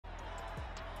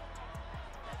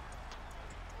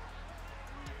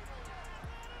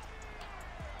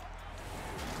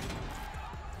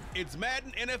It's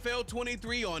Madden NFL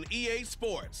 23 on EA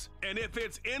Sports. And if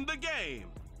it's in the game,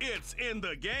 it's in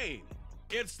the game.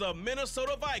 It's the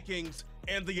Minnesota Vikings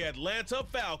and the Atlanta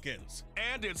Falcons.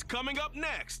 And it's coming up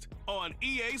next on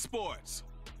EA Sports.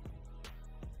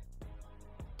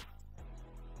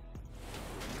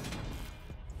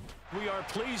 We are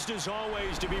pleased as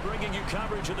always to be bringing you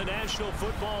coverage of the National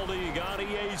Football League on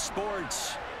EA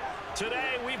Sports.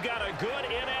 Today we've got a good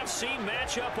NFC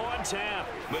matchup on tap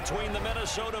between the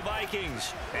Minnesota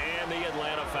Vikings and the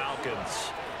Atlanta Falcons.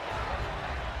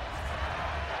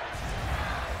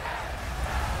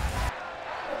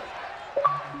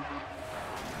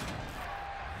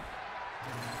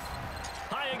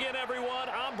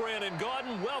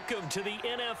 Welcome to the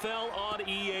NFL on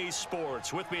EA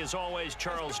Sports. With me as always,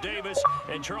 Charles Davis.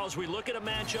 And Charles, we look at a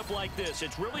matchup like this.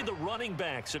 It's really the running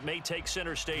backs that may take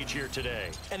center stage here today.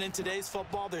 And in today's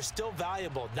football, they're still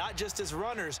valuable, not just as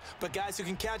runners, but guys who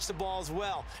can catch the ball as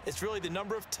well. It's really the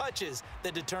number of touches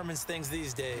that determines things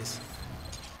these days.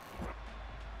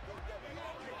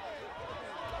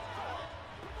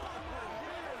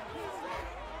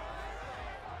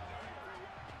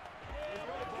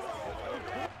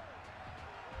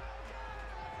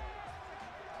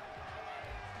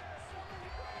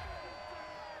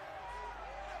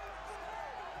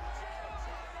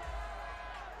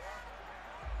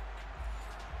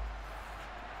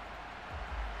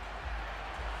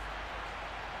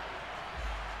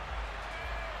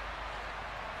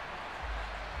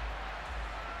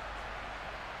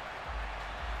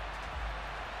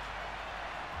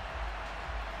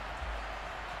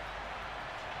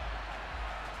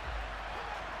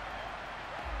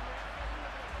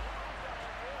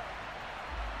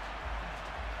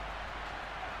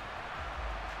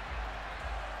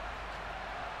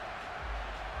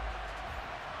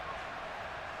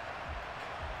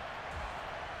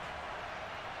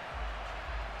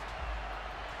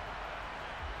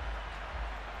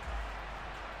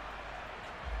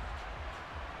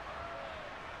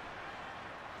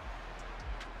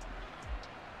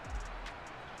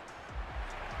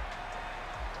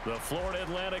 The Florida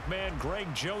Atlantic man, Greg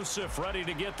Joseph, ready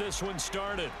to get this one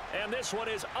started. And this one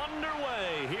is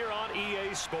underway here on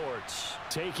EA Sports.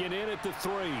 Taken in at the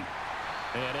 3.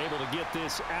 And able to get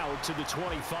this out to the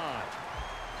 25.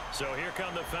 So here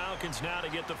come the Falcons now to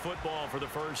get the football for the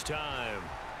first time.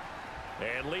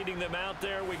 And leading them out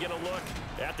there, we get a look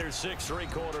at their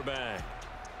 6'3" quarterback.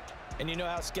 And you know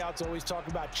how scouts always talk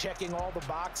about checking all the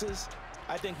boxes?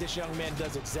 I think this young man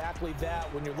does exactly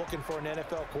that when you're looking for an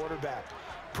NFL quarterback.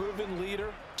 Proven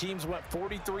leader, teams went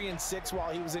 43-6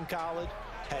 while he was in college,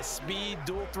 has speed,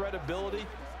 dual threat ability,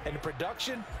 and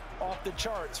production off the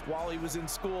charts while he was in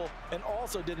school, and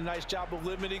also did a nice job of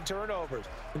limiting turnovers.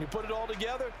 When you put it all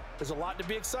together, there's a lot to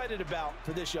be excited about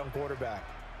for this young quarterback.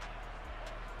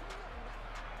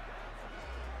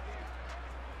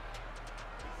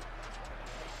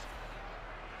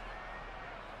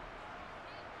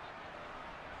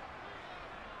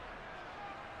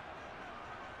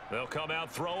 They'll come out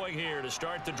throwing here to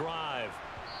start the drive.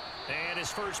 And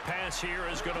his first pass here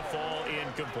is going to fall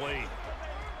incomplete.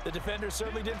 The defender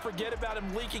certainly didn't forget about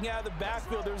him leaking out of the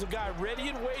backfield. There was a guy ready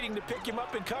and waiting to pick him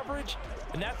up in coverage,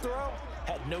 and that throw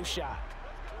had no shot.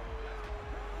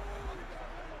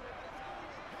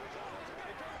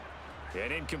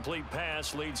 An incomplete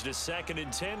pass leads to 2nd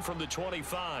and 10 from the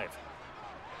 25.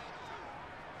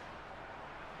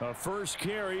 A first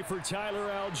carry for Tyler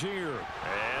Algier.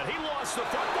 And he lost the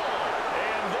football.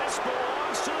 And this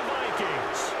belongs to the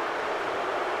Vikings.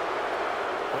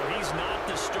 Well, he's not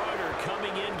the starter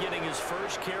coming in, getting his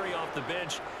first carry off the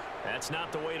bench. That's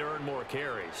not the way to earn more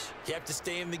carries. You have to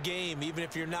stay in the game, even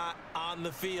if you're not on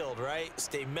the field, right?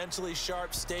 Stay mentally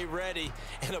sharp, stay ready.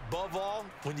 And above all,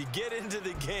 when you get into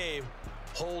the game,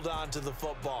 hold on to the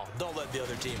football. Don't let the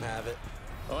other team have it.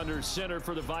 Under center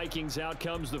for the Vikings, out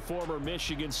comes the former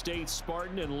Michigan State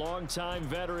Spartan and longtime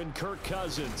veteran Kirk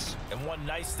Cousins. And one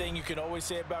nice thing you can always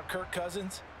say about Kirk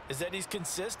Cousins is that he's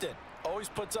consistent. Always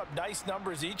puts up nice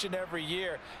numbers each and every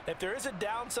year. If there is a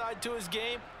downside to his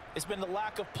game, it's been the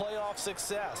lack of playoff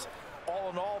success. All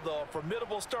in all, though, a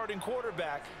formidable starting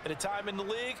quarterback at a time in the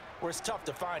league where it's tough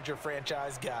to find your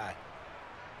franchise guy.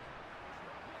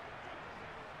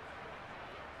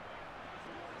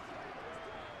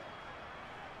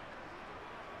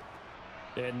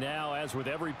 And now, as with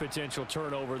every potential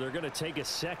turnover, they're going to take a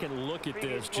second look at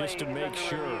this just to make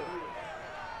sure.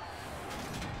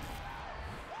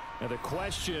 Now the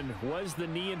question, was the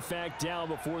knee in fact down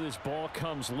before this ball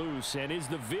comes loose? And is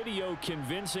the video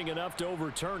convincing enough to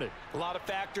overturn it? A lot of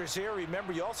factors here.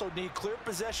 Remember, you also need clear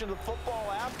possession of the football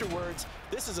afterwards.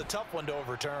 This is a tough one to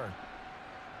overturn.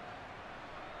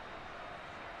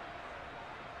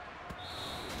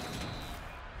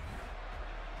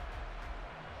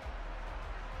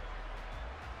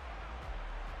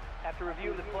 After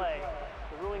review of the play,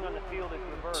 the ruling on the field is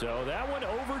reversed. So that one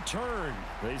overturned.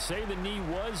 They say the knee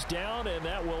was down, and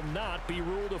that will not be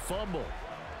ruled a fumble.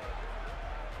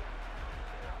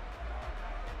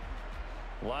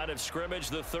 Line of scrimmage,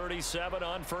 the 37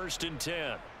 on 1st and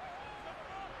 10.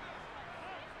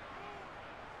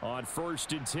 On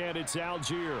 1st and 10, it's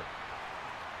Algier.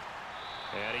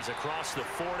 And he's across the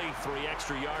 40, 3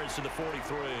 extra yards to the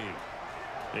 43.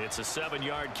 It's a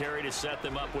 7-yard carry to set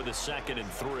them up with a 2nd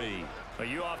and 3. Now,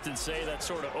 you often say that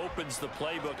sort of opens the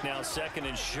playbook now, 2nd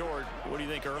and short. What do you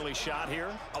think, early shot here?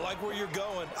 I like where you're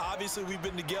going. Obviously, we've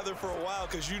been together for a while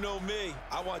because you know me.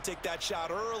 I want to take that shot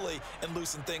early and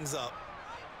loosen things up.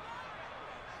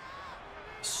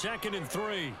 2nd and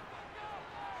 3.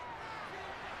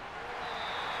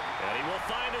 And he will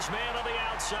find his man on the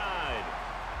outside.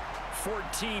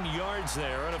 14 yards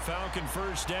there and a Falcon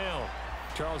first down.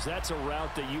 Charles, that's a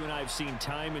route that you and I have seen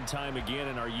time and time again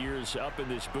in our years up in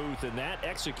this booth, and that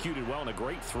executed well and a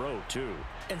great throw, too.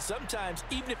 And sometimes,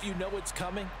 even if you know it's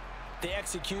coming, the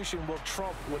execution will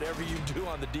trump whatever you do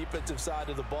on the defensive side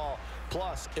of the ball.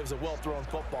 Plus, it was a well-thrown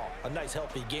football. A nice,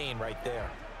 healthy gain right there.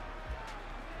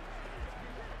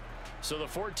 So the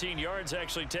 14 yards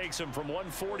actually takes him from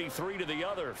 143 to the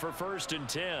other for 1st and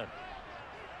 10.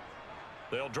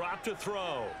 They'll drop to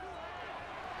throw.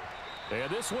 And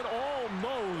this one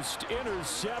almost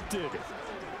intercepted.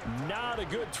 Not a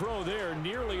good throw there.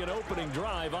 Nearly an opening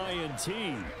drive INT.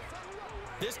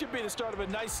 This could be the start of a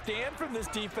nice stand from this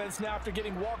defense now after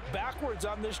getting walked backwards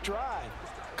on this drive.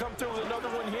 Come through with another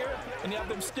one here, and you have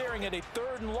them staring at a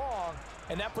 3rd and long,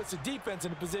 and that puts the defense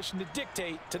in a position to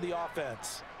dictate to the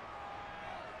offense.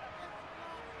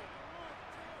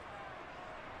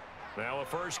 Now a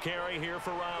first carry here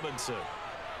for Robinson.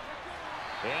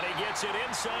 And he gets it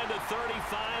inside the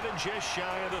 35 and just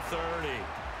shy of the 30.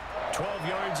 12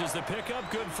 yards is the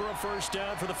pickup. Good for a first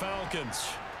down for the Falcons.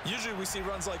 Usually we see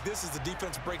runs like this as the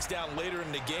defense breaks down later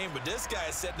in the game, but this guy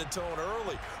is setting the tone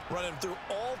early, running through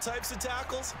all types of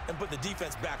tackles and put the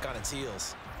defense back on its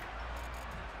heels.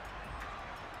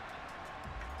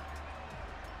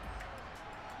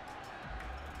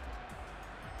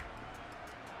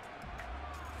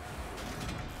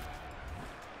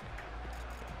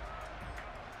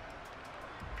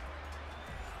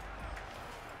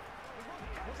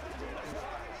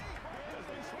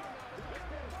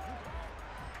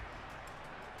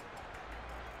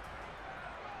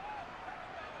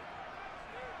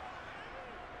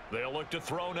 They'll look to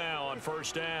throw now on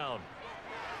first down.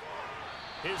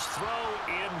 His throw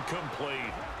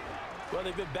incomplete. Well,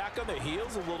 they've been back on their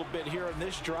heels a little bit here on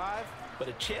this drive, but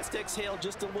a chance to exhale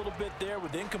just a little bit there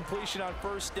with incompletion on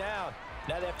first down.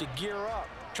 Now they have to gear up,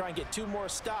 try and get 2 more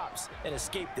stops and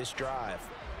escape this drive.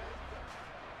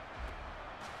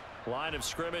 Line of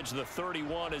scrimmage, the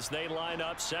 31 as they line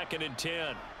up 2nd and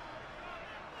 10.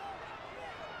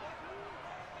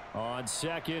 On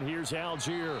 2nd, here's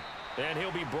Algier. And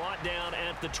he'll be brought down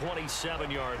at the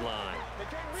 27-yard line.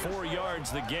 4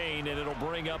 yards the gain, and it'll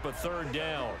bring up a 3rd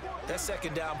down. That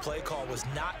 2nd down play call was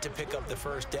not to pick up the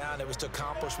first down. It was to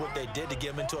accomplish what they did to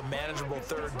get them into a manageable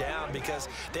 3rd down because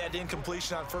they had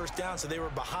incompletion on first down, so they were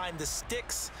behind the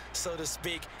sticks, so to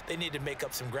speak. They needed to make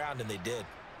up some ground, and they did.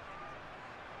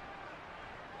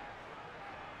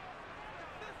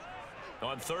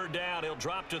 On 3rd down, he'll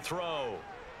drop to throw.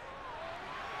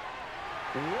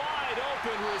 Wide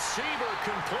open receiver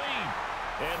complete.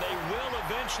 And they will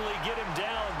eventually get him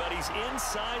down, but he's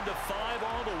inside the 5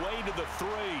 all the way to the 3.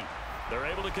 They're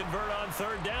able to convert on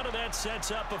 3rd down, and that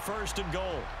sets up a 1st and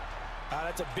goal.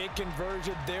 That's a big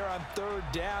conversion there on 3rd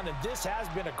down, and this has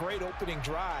been a great opening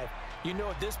drive. You know,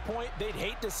 at this point, they'd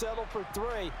hate to settle for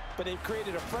 3, but they've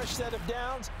created a fresh set of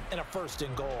downs and a 1st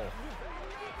and goal.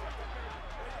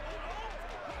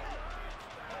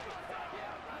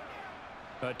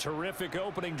 A terrific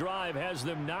opening drive has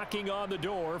them knocking on the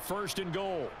door. 1st and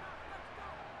goal.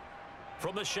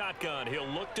 From the shotgun, he'll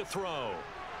look to throw.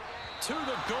 To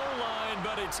the goal line,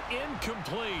 but it's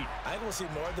incomplete. I think we'll see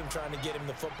more of them trying to get him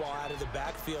the football out of the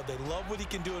backfield. They love what he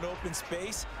can do in open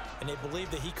space, and they believe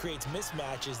that he creates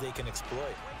mismatches they can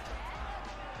exploit.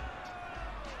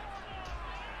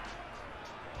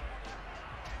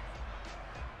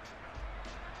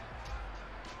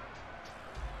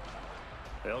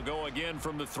 They'll go again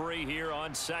from the 3 here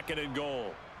on 2nd and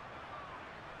goal.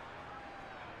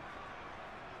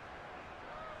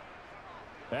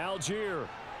 Algier.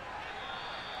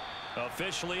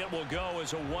 Officially, it will go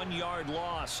as a 1-yard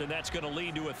loss, and that's going to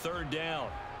lead to a 3rd down.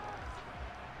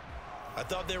 I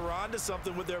thought they were onto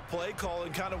something with their play call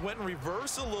and kind of went in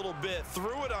reverse a little bit.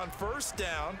 Threw it on 1st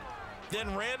down,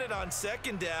 then ran it on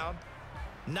 2nd down.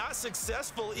 Not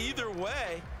successful either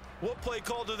way. What play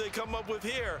call do they come up with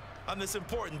here on this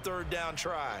important third down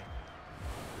try?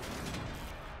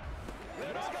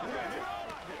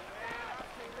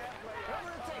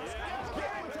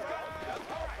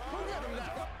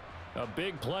 A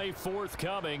big play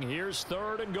forthcoming. Here's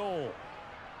 3rd and goal.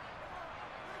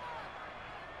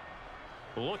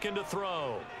 Looking to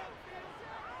throw.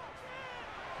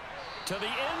 To the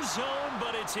end zone,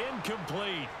 but it's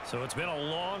incomplete. So it's been a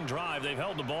long drive. They've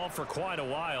held the ball for quite a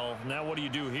while. Now what do you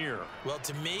do here? Well,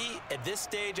 to me, at this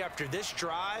stage, after this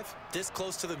drive, this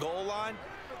close to the goal line,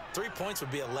 3 points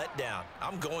would be a letdown.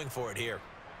 I'm going for it here.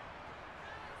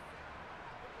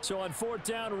 So on 4th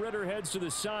down, Ritter heads to the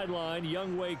sideline.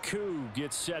 Younghoe Koo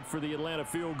gets set for the Atlanta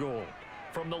field goal.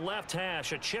 From the left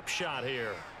hash, a chip shot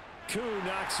here. Koo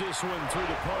knocks this one through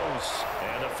the post.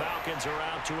 And the Falcons are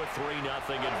out to a 3-0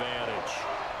 advantage.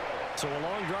 So a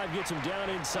long drive gets them down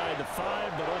inside the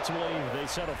 5, but ultimately they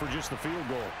settle for just the field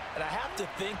goal. And I have to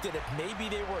think that if maybe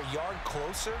they were a yard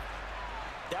closer,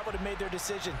 that would have made their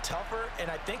decision tougher,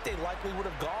 and I think they likely would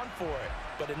have gone for it.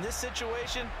 But in this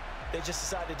situation, they just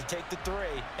decided to take the 3,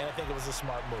 and I think it was a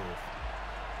smart move.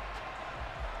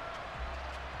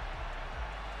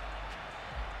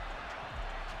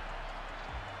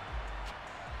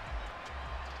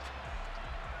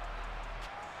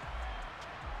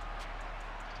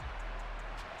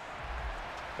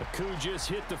 Koo just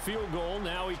hit the field goal.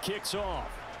 Now he kicks off.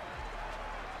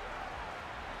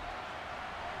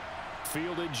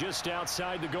 Fielded just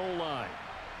outside the goal line.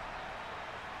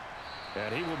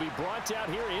 And he will be brought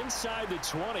down here inside the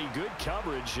 20. Good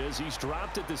coverage as he's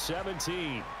dropped at the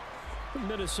 17.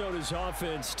 Minnesota's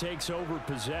offense takes over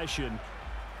possession.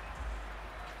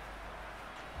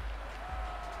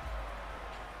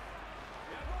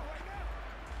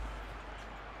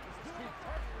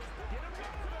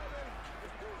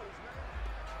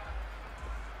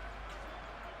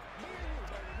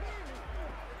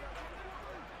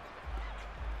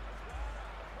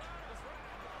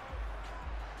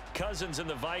 Cousins and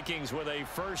the Vikings with a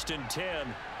 1st and 10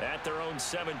 at their own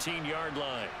 17-yard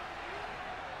line.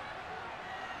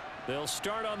 They'll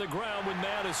start on the ground with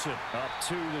Madison up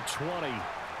to the 20.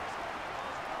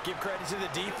 Give credit to the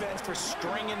defense for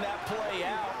stringing that play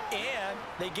out, and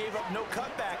they gave up no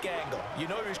cutback angle. You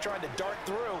know he was trying to dart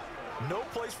through. No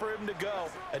place for him to go.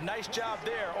 A nice job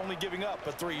there, only giving up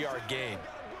a 3-yard gain.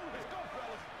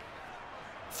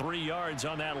 3 yards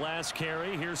on that last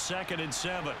carry. Here's 2nd and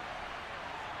 7.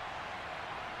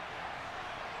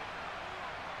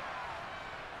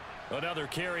 Another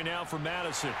carry now for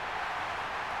Madison.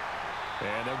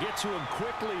 And they'll get to him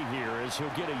quickly here as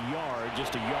he'll get a yard,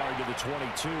 just a yard to the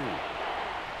 22.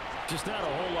 Just not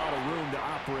a whole lot of room to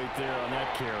operate there on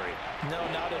that carry. No,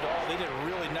 not at all. They did a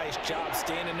really nice job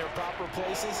staying in their proper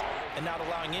places and not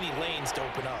allowing any lanes to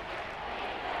open up.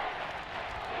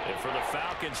 And for the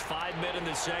Falcons, 5 men in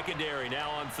the secondary, now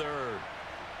on 3rd.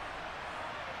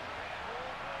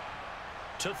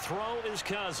 To throw is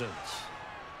Cousins.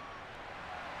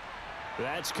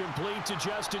 That's complete to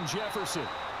Justin Jefferson.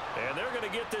 And they're going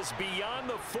to get this beyond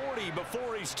the 40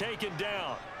 before he's taken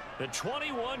down. The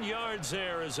 21 yards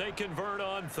there as they convert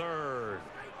on 3rd.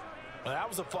 Well, that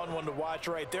was a fun one to watch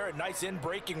right there. A nice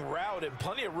in-breaking route and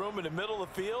plenty of room in the middle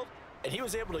of the field. And he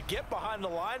was able to get behind the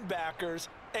linebackers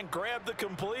and grab the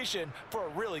completion for a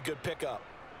really good pickup.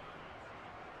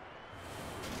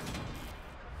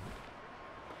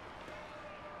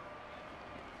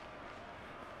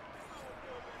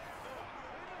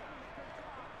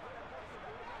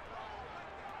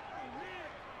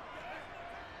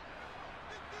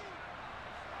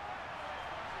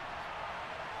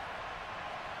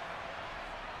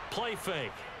 Play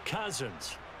fake.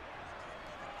 Cousins.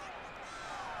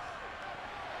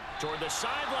 Toward the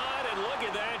sideline, and look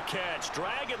at that catch.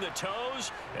 Dragging the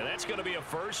toes, and that's going to be a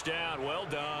 1st down. Well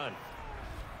done.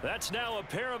 That's now a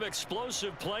pair of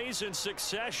explosive plays in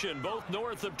succession, both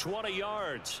north of 20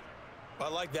 yards. I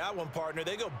like that one, partner.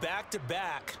 They go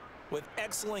back-to-back with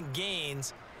excellent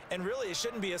gains, and really it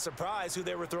shouldn't be a surprise who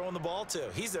they were throwing the ball to.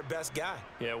 He's their best guy.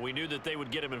 Yeah, we knew that they would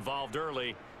get him involved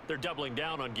early. They're doubling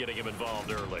down on getting him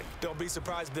involved early. Don't be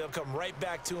surprised if they'll come right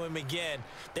back to him again.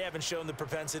 They haven't shown the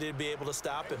propensity to be able to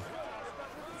stop him.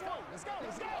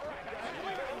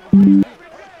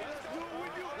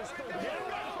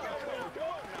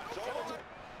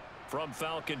 From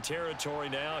Falcon territory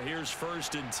now, here's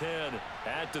 1st and 10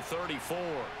 at the 34.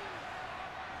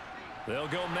 They'll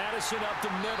go Madison up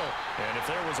the middle. And if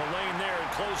there was a lane there,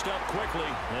 it closed up quickly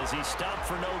as he stopped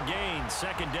for no gain.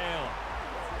 2nd down.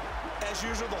 As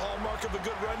usual, the hallmark of a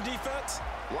good run defense,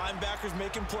 linebackers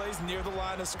making plays near the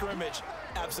line of scrimmage.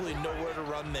 Absolutely nowhere to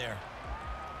run there.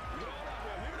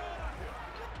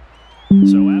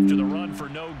 So after the run for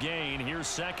no gain, here's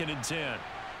 2nd and 10.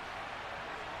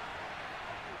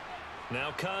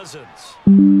 Now Cousins.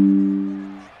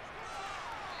 And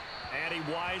he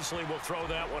wisely will throw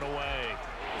that one away.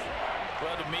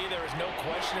 Well, to me, there is no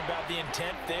question about the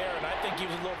intent there, and I think he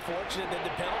was a little fortunate that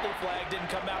the penalty flag didn't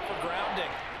come out for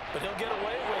grounding. But he'll get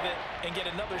away with it and get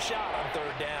another shot on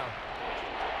 3rd down.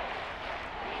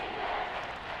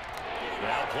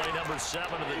 Now play number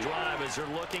 7 of the drive as they're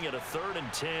looking at a 3rd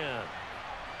and 10.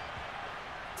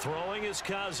 Throwing is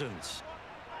Cousins.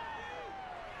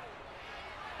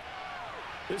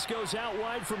 This goes out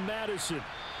wide from Madison.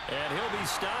 And he'll be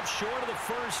stopped short of the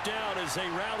 1st down as they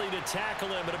rally to tackle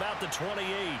him at about the 28.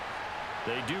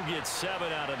 They do get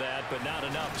 7 out of that, but not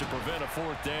enough to prevent a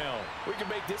 4th down. We can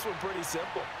make this one pretty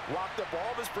simple. Locked up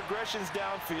all of his progressions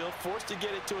downfield, forced to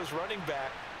get it to his running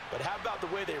back. But how about the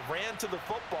way they ran to the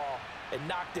football and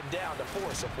knocked him down to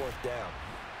force a 4th down?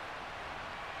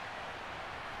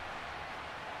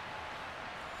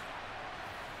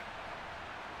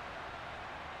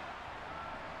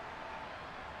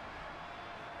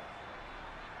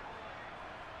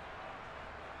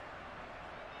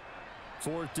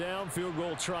 Fourth down, field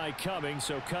goal try coming,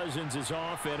 so Cousins is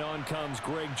off, and on comes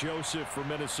Greg Joseph for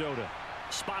Minnesota.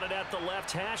 Spotted at the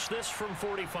left hash, this from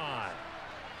 45.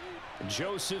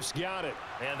 Joseph's got it,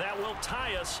 and that will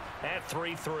tie us at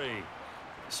 3-3.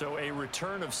 So a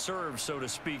return of serve, so to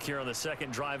speak, here on the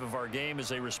 2nd drive of our game as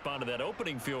they respond to that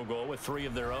opening field goal with 3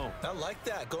 of their own. I like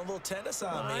that. Going a little tennis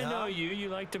on me, I know you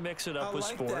like to mix it up with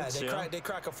sports. They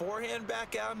crack a forehand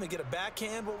back out and they get a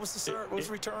backhand. What was the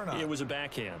return on? It was a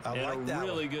backhand. I like that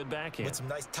really good backhand. With some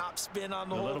nice top spin on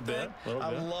the whole thing. I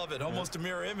love it. Almost a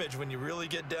mirror image when you really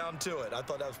get down to it. I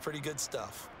thought that was pretty good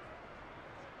stuff.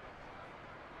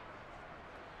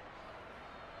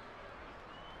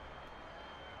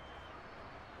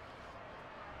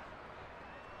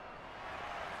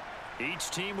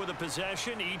 Each team with a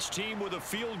possession, each team with a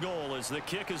field goal as the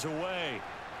kick is away.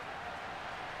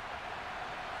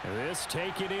 This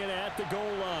taken in at the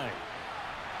goal line.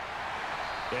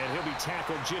 And he'll be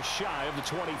tackled just shy of the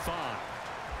 25.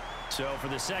 So for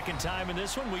the 2nd time in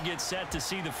this one, we get set to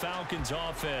see the Falcons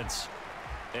offense.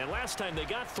 And last time they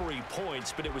got 3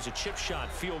 points, but it was a chip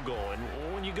shot field goal. And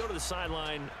when you go to the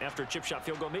sideline after a chip shot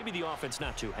field goal, maybe the offense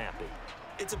not too happy.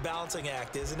 It's a balancing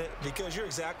act, isn't it? Because you're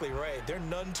exactly right. They're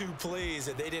none too pleased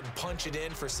that they didn't punch it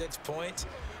in for 6 points.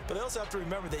 But they also have to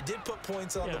remember they did put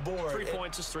points on the board. 3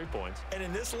 points is 3 points. And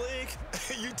in this league,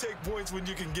 you take points when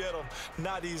you can get them.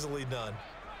 Not easily done.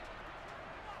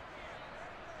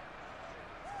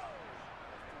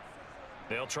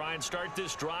 They'll try and start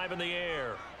this drive in the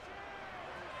air.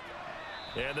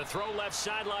 And the throw left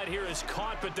sideline here is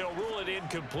caught, but they'll rule it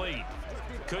incomplete.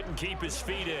 Couldn't keep his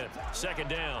feet in. 2nd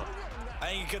down. I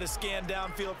think he could have scanned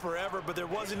downfield forever, but there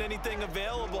wasn't anything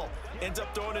available. Ends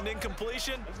up throwing an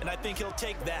incompletion, and I think he'll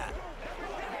take that.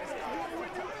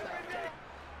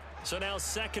 So now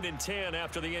 2nd and 10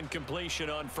 after the incompletion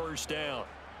on 1st down.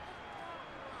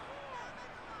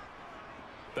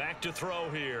 Back to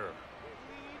throw here.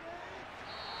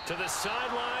 To the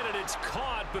sideline, and it's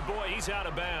caught, but boy, he's out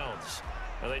of bounds.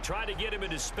 Now they tried to get him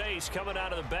into space coming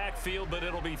out of the backfield, but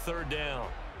it'll be 3rd down.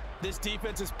 This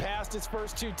defense has passed its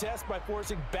first 2 tests by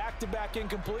forcing back-to-back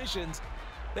incompletions.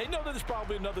 They know that there's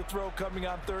probably another throw coming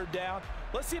on 3rd down.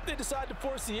 Let's see if they decide to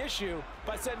force the issue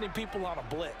by sending people on a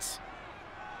blitz.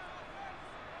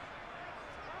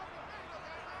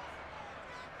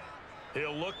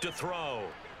 He'll look to throw.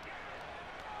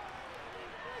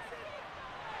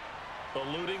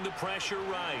 Eluding the pressure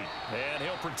right. And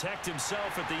he'll protect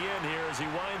himself at the end here as he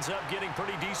winds up getting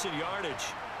pretty decent yardage.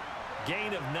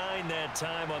 Gain of 9 that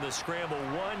time on the scramble.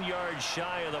 1 yard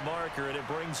shy of the marker, and it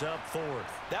brings up 4th.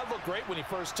 That looked great when he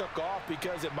first took off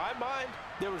because in my mind,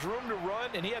 there was room to run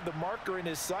and he had the marker in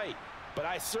his sight. But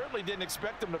I certainly didn't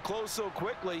expect him to close so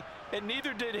quickly, and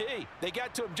neither did he. They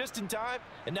got to him just in time,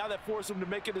 and now that forced him to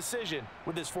make a decision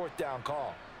with his 4th down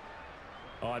call.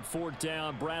 On 4th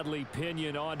down, Bradley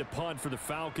Pinion on to punt for the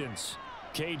Falcons.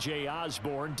 KJ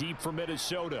Osborne deep for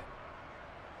Minnesota.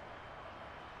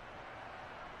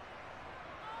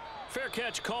 Fair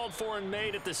catch called for and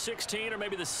made at the 16 or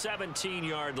maybe the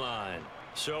 17-yard line.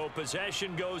 So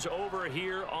possession goes over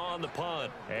here on the punt.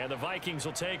 And the Vikings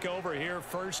will take over here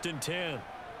 1st and 10.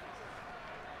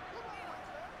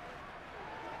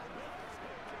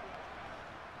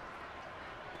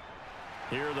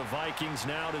 Here are the Vikings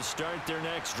now to start their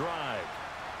next drive.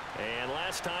 And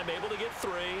last time able to get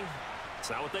 3. It's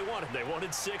not what they wanted. They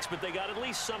wanted 6, but they got at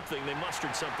least something. They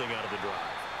mustered something out of the drive.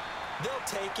 They'll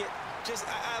take it.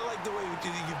 I like the way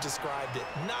you've described it.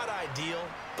 Not ideal,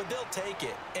 but they'll take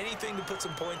it. Anything to put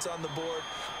some points on the board.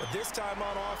 But this time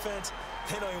on offense,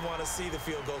 they don't even want to see the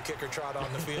field goal kicker trot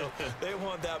on the field. They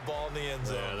want that ball in the end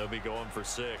zone. Yeah, they'll be going for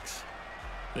 6.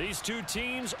 These two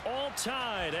teams all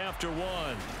tied after 1.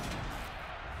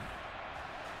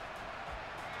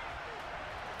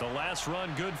 The last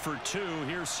run good for 2.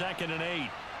 Here's 2nd and 8.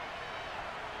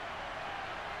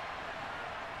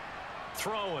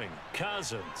 Throwing,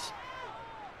 Cousins.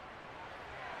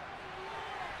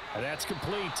 And that's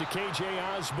complete to K.J.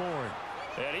 Osborne.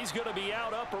 And he's going to be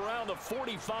out up around the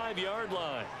 45-yard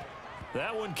line.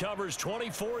 That one covers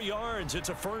 24 yards. It's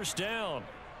a first down.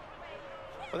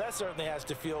 Well, that certainly has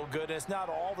to feel good. And it's not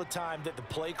all the time that the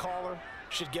play caller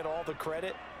should get all the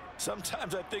credit.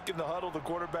 Sometimes I think in the huddle, the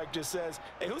quarterback just says,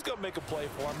 hey, who's going to make a play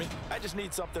for me? I just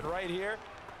need something right here.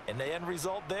 And the end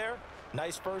result there,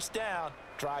 nice first down.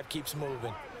 Drive keeps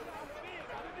moving.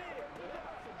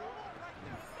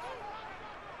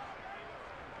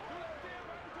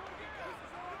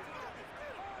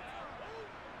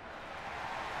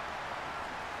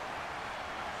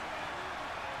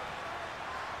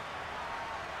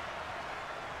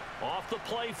 Off the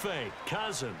play fake,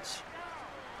 Cousins.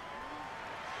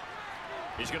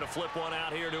 He's going to flip one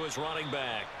out here to his running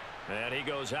back. And he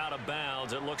goes out of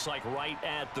bounds. It looks like right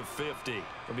at the 50.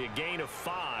 It'll be a gain of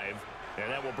 5,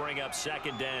 and that will bring up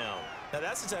 2nd down. Now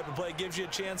that's the type of play that gives you a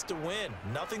chance to win.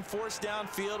 Nothing forced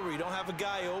downfield where you don't have a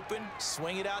guy open.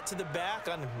 Swing it out to the back,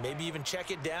 on maybe even check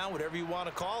it down, whatever you want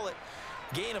to call it.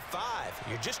 Gain of 5.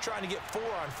 You're just trying to get 4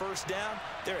 on first down.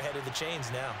 They're ahead of the chains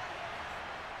now.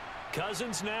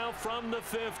 Cousins now from the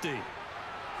 50. Going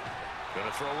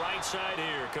to throw right side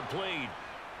here, complete.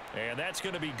 And that's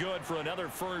going to be good for another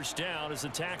first down as the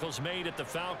tackle's made at the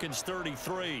Falcons'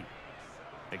 33.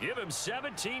 They give him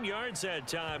 17 yards that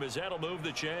time as that'll move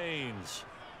the chains.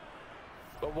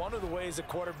 But one of the ways that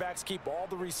quarterbacks keep all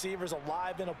the receivers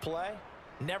alive in a play,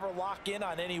 never lock in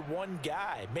on any one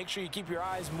guy. Make sure you keep your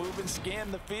eyes moving,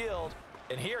 scan the field.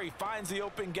 And here he finds the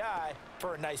open guy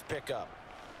for a nice pickup.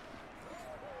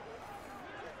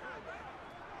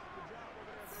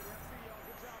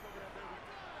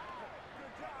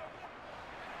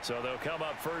 So they'll come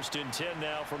up 1st and 10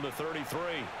 now from the 33.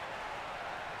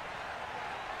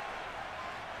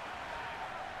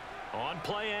 On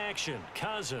play action,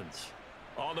 Cousins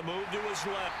on the move to his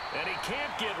left, and he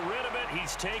can't get rid of it.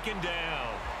 He's taken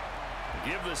down.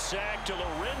 Give the sack to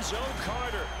Lorenzo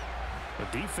Carter.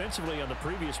 But defensively on the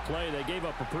previous play, they gave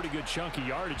up a pretty good chunk of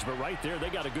yardage, but right there, they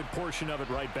got a good portion of it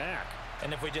right back.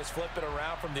 And if we just flip it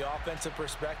around from the offensive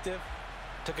perspective,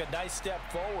 took a nice step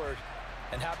forward.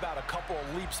 And how about a couple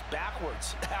of leaps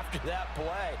backwards after that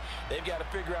play? They've got to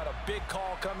figure out a big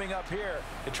call coming up here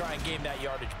to try and gain that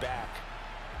yardage back.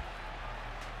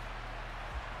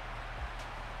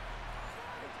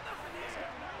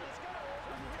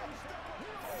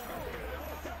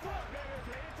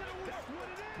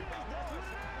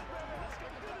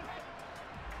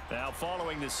 Now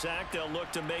following the sack, they'll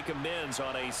look to make amends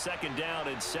on a 2nd down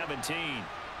and 17.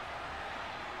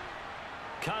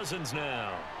 Cousins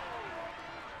now.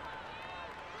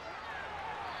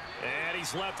 And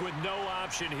he's left with no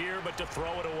option here but to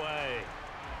throw it away.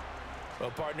 Well,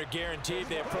 partner, guaranteed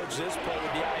they approach this play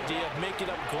with the idea of making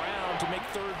up ground to make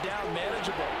 3rd down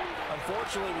manageable.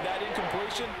 Unfortunately, with that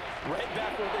incompletion, right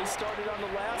back where they started on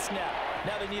the last snap.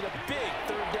 Now they need a big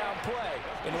 3rd down play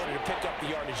in order to pick up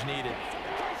the yardage needed.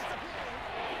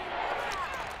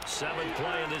 7th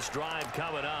play in this drive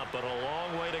coming up, but a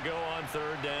long way to go on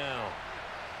 3rd down.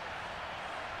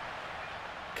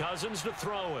 Cousins to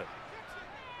throw it.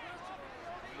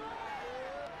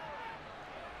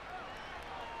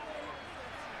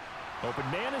 Open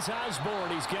man is Osborne.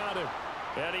 He's got it.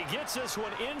 And he gets this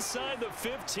one inside the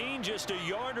 15, just a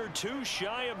yard or 2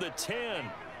 shy of the 10.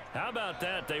 How about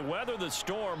that? They weather the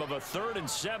storm of a 3rd and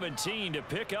 17 to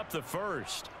pick up the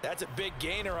first. That's a big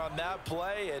gainer on that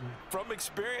play, and from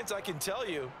experience, I can tell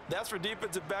you, that's where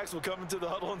defensive backs will come into the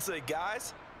huddle and say,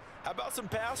 guys, how about some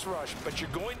pass rush? But you're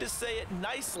going to say it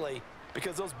nicely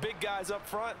because those big guys up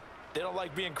front, they don't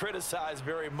like being criticized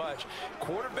very much.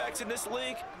 Quarterbacks in this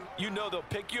league, you know they'll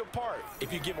pick you apart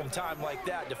if you give them time like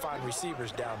that to find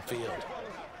receivers downfield.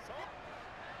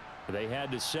 They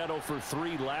had to settle for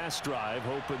 3 last drive,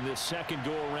 hoping this second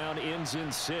go-around ends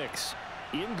in 6.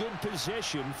 In good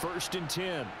position, 1st and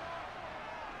 10.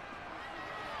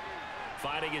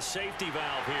 Finding a safety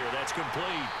valve here. That's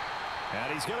complete.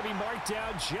 And he's going to be marked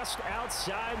down just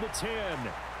outside the 10.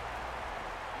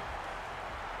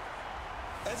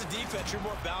 As a defense, you're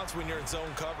more balanced when you're in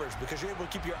zone coverage because you're able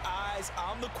to keep your eyes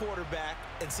on the quarterback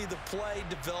and see the play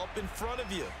develop in front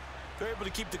of you. They're able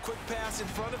to keep the quick pass in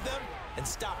front of them and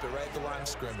stop it right at the line of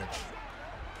scrimmage.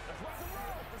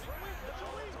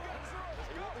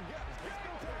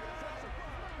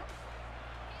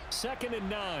 Second and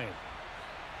 9.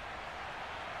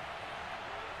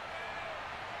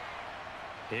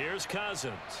 Here's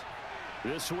Cousins.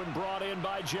 This one brought in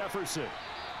by Jefferson.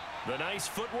 The nice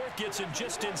footwork gets him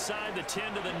just inside the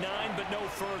 10 to the 9, but no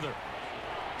further.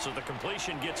 So the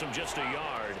completion gets him just a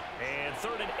yard. And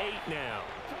 3rd and 8 now.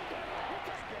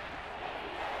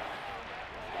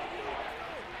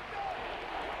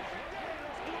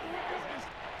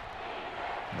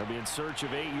 They'll be in search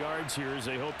of 8 yards here as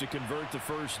they hope to convert the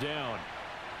first down.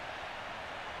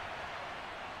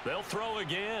 They'll throw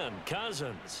again.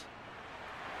 Cousins.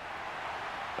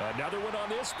 Another one on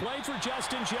this play for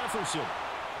Justin Jefferson.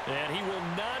 And he will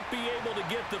not be able to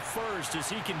get the first as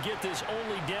he can get this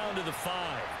only down to the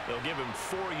 5. They'll give him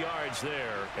 4 yards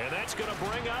there. And that's going to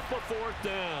bring up a 4th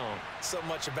down. So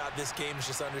much about this game is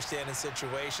just understanding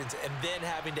situations and then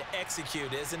having to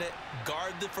execute, isn't it?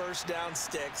 Guard the first down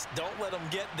sticks. Don't let them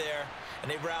get there. And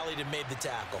they rallied and made the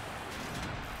tackle.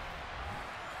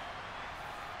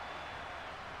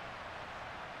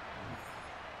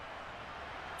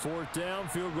 Fourth down,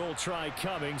 field goal try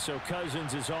coming, so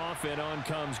Cousins is off, and on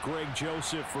comes Greg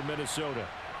Joseph for Minnesota.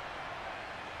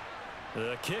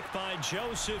 The kick by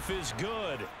Joseph is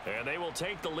good, and they will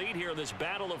take the lead here in this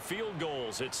battle of field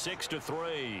goals at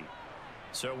 6-3.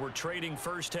 So we're trading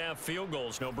first half field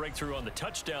goals. No breakthrough on the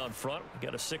touchdown front. We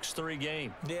got a 6-3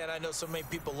 game. Yeah, and I know so many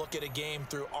people look at a game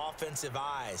through offensive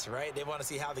eyes, right? They want to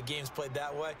see how the game's played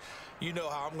that way. You know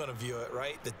how I'm going to view it,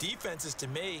 right? The defenses, to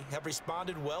me, have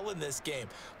responded well in this game.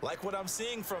 Like what I'm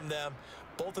seeing from them,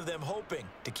 both of them hoping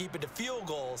to keep it to field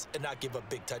goals and not give up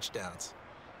big touchdowns.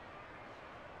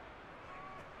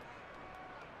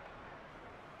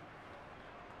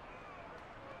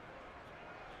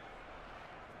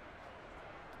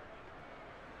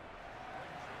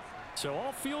 So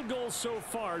all field goals so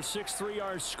far, 6-3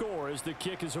 our score as the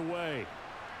kick is away.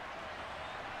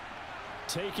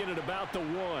 Taking it about the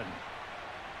 1.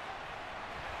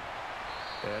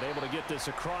 And able to get this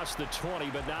across the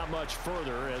 20, but not much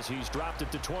further as he's dropped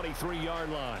it to 23-yard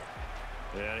line.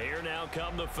 And here now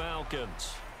come the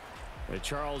Falcons. And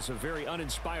Charles, a very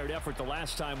uninspired effort. The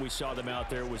last time we saw them out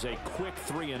there was a quick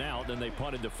 3 and out, then they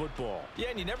punted the football. Yeah,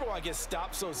 and you never want to get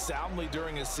stopped so soundly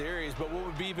during a series, but what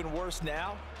would be even worse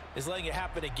now is letting it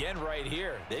happen again right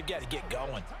here. They've got to get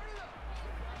going.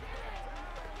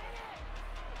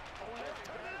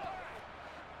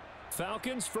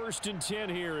 Falcons 1st and 10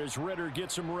 here as Ritter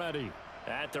gets them ready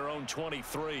at their own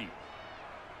 23.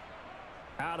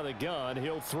 Out of the gun,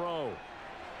 he'll throw.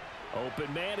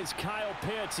 Open man is Kyle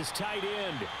Pitts, his tight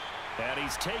end. And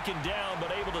he's taken down,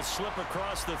 but able to slip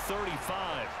across the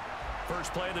 35.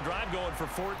 First play of the drive going for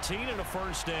 14 and a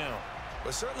first down. Well,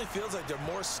 it certainly feels like there are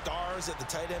more stars at the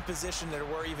tight end position than there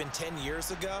were even 10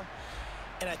 years ago.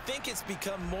 And I think it's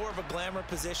become more of a glamour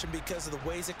position because of the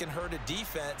ways it can hurt a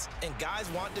defense, and guys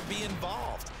want to be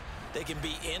involved. They can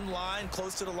be in line,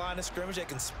 close to the line of scrimmage. They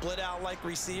can split out like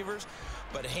receivers.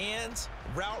 But hands,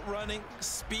 route running,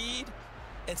 speed,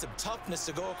 and some toughness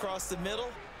to go across the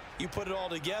middle, you put it all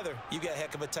together, you got a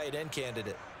heck of a tight end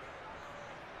candidate.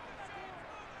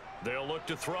 They'll look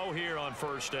to throw here on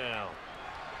first down.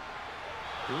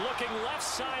 Looking left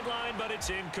sideline, but it's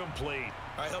incomplete.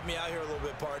 All right, help me out here a little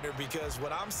bit, partner, because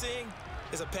what I'm seeing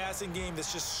is a passing game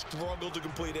that's just struggled to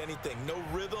complete anything. No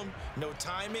rhythm, no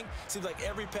timing. Seems like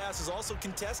every pass is also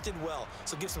contested well,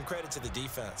 so give some credit to the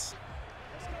defense.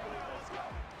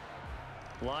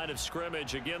 Line of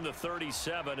scrimmage, again the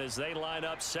 37 as they line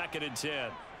up 2nd and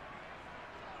 10.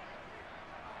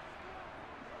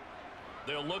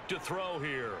 They'll look to throw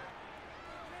here.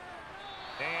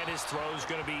 And his throw's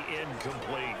going to be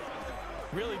incomplete.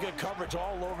 Really good coverage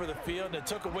all over the field, and it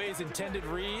took away his intended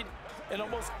read and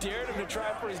almost dared him to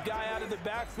try for his guy out of the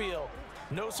backfield.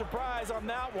 No surprise on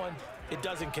that one. It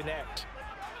doesn't connect.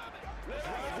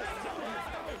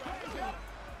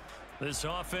 This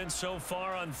offense so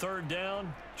far on 3rd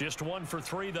down, just 1 for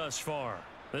 3 thus far.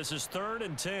 This is 3rd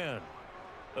and 10.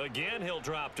 Again, he'll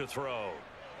drop to throw.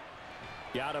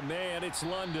 Got a man, it's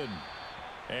London.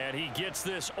 And he gets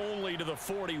this only to the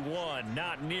 41,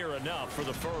 not near enough for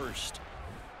the first.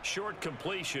 Short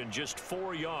completion, just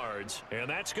 4 yards, and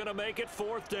that's going to make it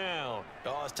 4th down.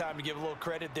 Oh, it's time to give a little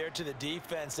credit there to the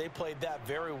defense. They played that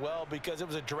very well because it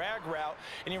was a drag route,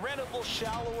 and he ran a little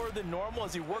shallower than normal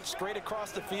as he worked straight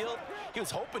across the field. He was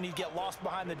hoping he'd get lost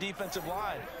behind the defensive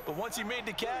line, but once he made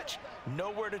the catch,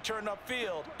 nowhere to turn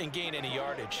upfield and gain any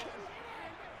yardage.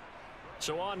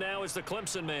 So on now is the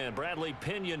Clemson man, Bradley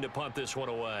Pinion, to punt this one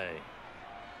away.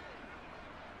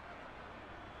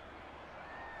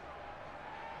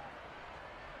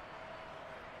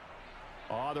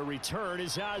 On the return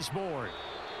is Osborne.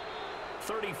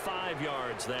 35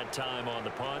 yards that time on the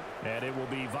punt. And it will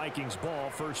be Vikings ball,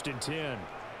 1st and 10.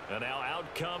 And now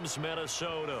out comes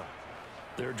Minnesota.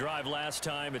 Their drive last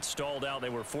time, it stalled out. They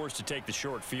were forced to take the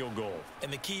short field goal.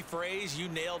 And the key phrase, you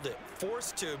nailed it,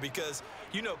 forced to, because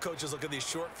you know coaches look at these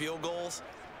short field goals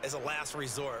as a last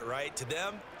resort, right? To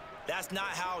them, that's not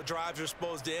how drives are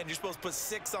supposed to end. You're supposed to put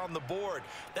 6 on the board.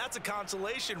 That's a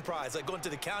consolation prize, like going to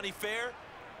the county fair.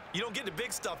 You don't get the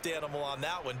big stuffed animal on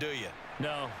that one, do you?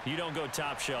 No, you don't go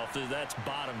top shelf. That's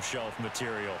bottom shelf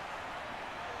material.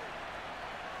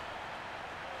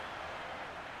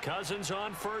 Cousins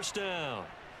on 1st down.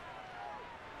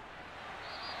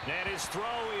 And his throw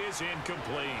is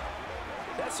incomplete.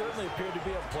 That certainly appeared to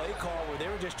be a play call where they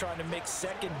were just trying to make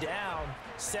 2nd down,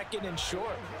 2nd and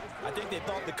short. I think they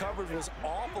thought the coverage was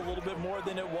off a little bit more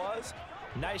than it was.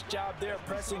 Nice job there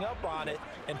pressing up on it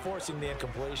and forcing the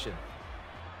incompletion.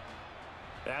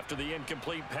 After the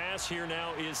incomplete pass, here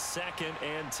now is 2nd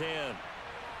and 10.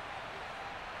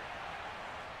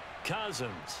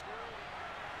 Cousins.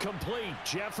 Complete.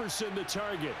 Jefferson the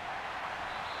target.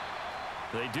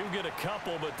 They do get a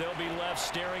couple, but they'll be left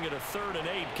staring at a 3rd and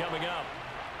 8 coming up.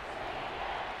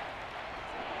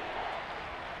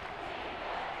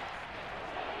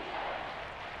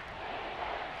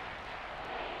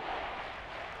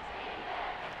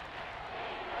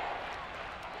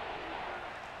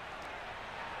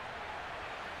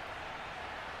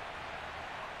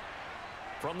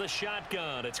 From the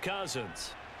shotgun, it's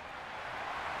Cousins.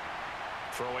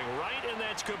 Throwing right, and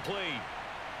that's complete.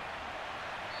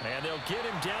 And they'll get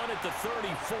him down at the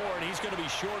 34, and he's going to be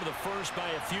short of the first by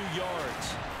a few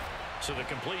yards. So the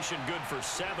completion good for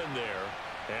 7 there.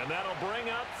 And that'll bring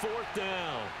up 4th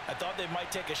down. I thought they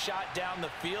might take a shot down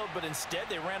the field, but instead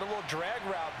they ran a little drag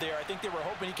route there. I think they were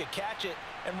hoping he could catch it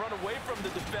and run away from the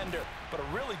defender. But a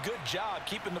really good job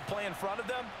keeping the play in front of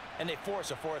them, and they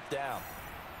force a 4th down.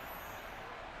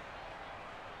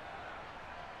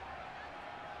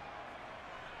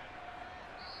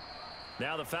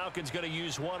 Now the Falcons going to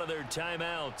use one of their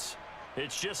timeouts.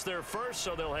 It's just their first,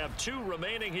 so they'll have 2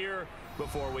 remaining here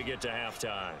before we get to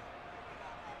halftime.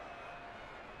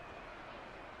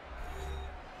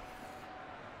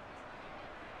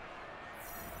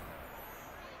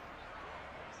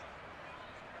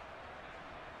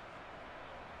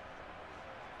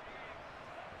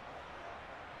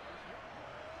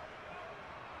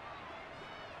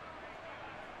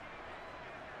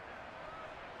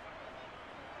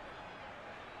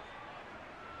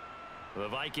 The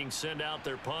Vikings send out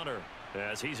their punter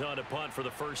as he's on to punt for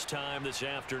the first time this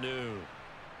afternoon.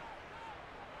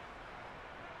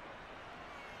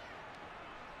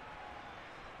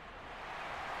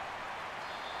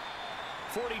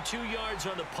 .42 yards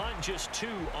on the punt, just 2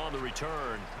 on the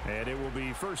return. And it will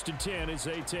be 1st and 10 as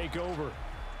they take over.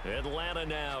 Atlanta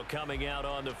now coming out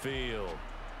on the field.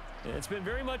 It's been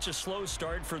very much a slow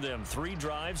start for them. 3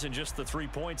 drives and just the 3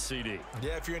 points, CD.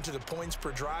 Yeah, if you're into the points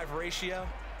per drive ratio,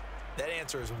 that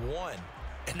answer is 1,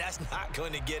 and that's not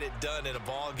going to get it done in a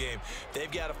ball game.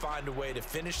 They've got to find a way to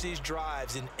finish these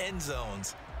drives in end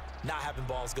zones, not having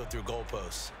balls go through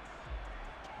goalposts.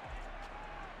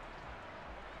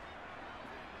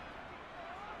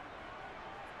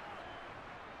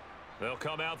 They'll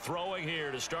come out throwing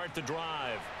here to start the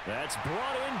drive. That's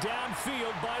brought in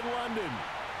downfield by London.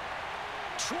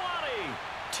 20,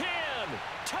 10,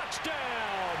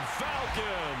 touchdown,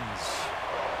 Falcons.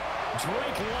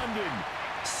 Drake London,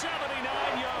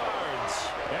 79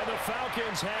 yards. and the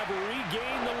Falcons have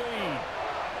regained the lead.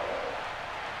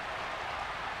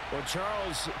 Well,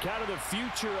 Charles, kind of the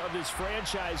future of this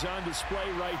franchise on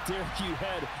display right there. You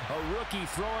had a rookie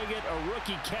throwing it, a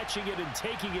rookie catching it, and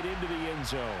taking it into the end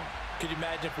zone. Could you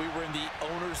imagine if we were in the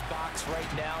owner's box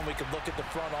right now and we could look at the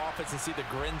front office and see the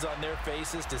grins on their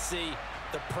faces, to see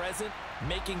the present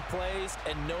making plays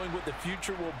and knowing what the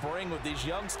future will bring with these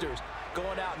youngsters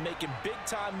going out and making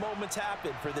big-time moments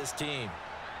happen for this team.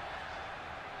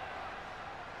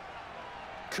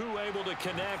 Koo able to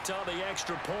connect on the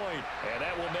extra point, and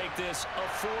that will make this a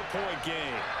 4-point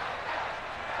game.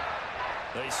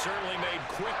 They certainly made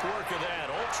quick work of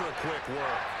that, ultra-quick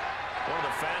work. One of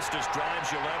the fastest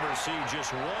drives you'll ever see,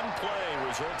 just 1 play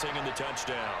resulting in the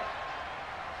touchdown.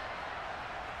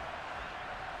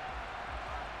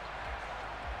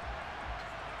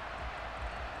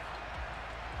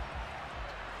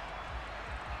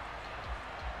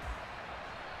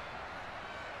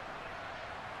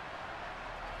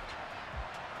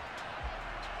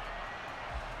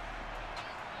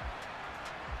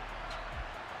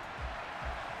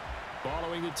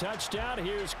 Following the touchdown,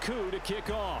 here's Koo to kick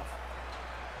off.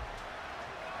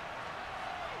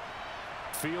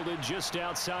 fielded just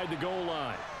outside the goal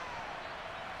line.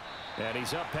 And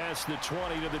he's up past the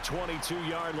 20 to the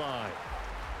 22-yard line.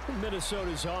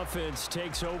 Minnesota's offense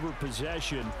takes over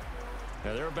possession.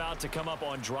 Now they're about to come up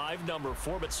on drive number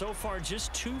 4, but so far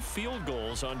just 2 field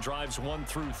goals on drives 1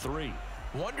 through 3.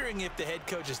 Wondering if the head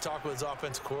coach has talked with his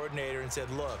offensive coordinator and said,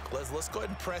 look, let's go ahead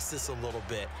and press this a little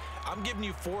bit. I'm giving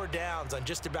you 4 downs on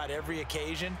just about every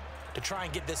occasion to try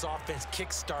and get this offense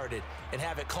kick-started and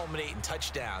have it culminate in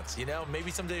touchdowns. You know,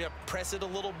 maybe someday press it a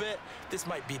little bit. This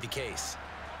might be the case.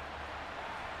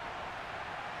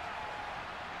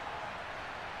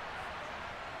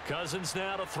 Cousins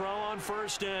now to throw on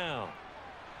first down.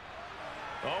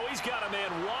 Oh, he's got a man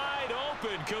wide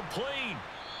open, complete.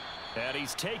 And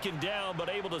he's taken down, but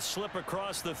able to slip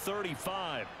across the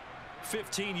 35.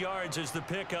 15 yards is the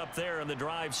pickup there, and the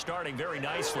drive starting very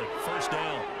nicely. First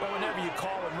down. Well, whenever you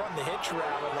call and run the hitch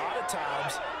route, a lot of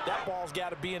times that ball's got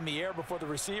to be in the air before the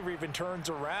receiver even turns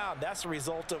around. That's the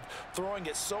result of throwing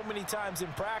it so many times in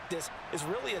practice. Is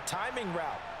really a timing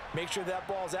route. Make sure that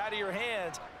ball's out of your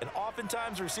hands, and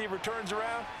oftentimes the receiver turns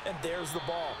around, and there's the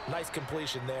ball. Nice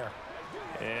completion there.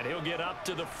 And he'll get up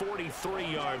to the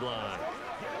 43-yard line.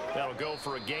 That'll go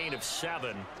for a gain of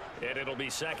 7, and it'll be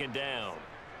second down.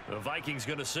 The Vikings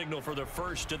going to signal for the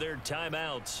first of their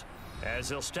timeouts as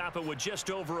they'll stop it with just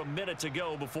over a minute to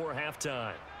go before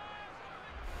halftime.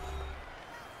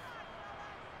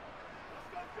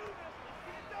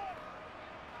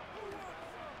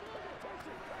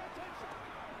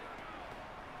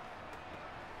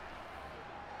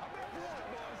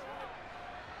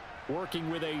 Working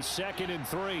with a 2nd and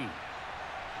 3.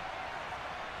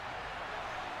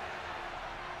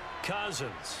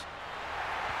 Cousins.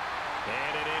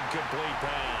 And an incomplete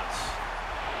pass.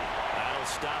 That'll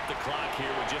stop the clock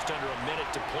here with just under a minute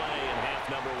to play in half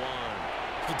number 1.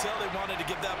 You can tell they wanted to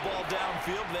get that ball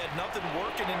downfield. They had nothing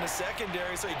working in the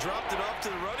secondary, so he dropped it off to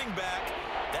the running back.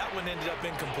 That one ended up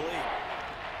incomplete.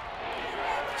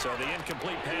 So the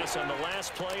incomplete pass on the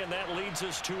last play, and that leads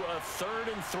us to a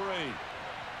 3rd and 3.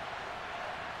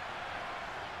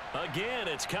 Again,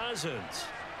 it's Cousins.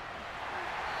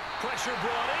 Pressure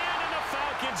brought in, and the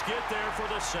Falcons get there for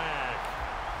the sack.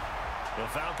 The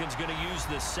Falcons going to use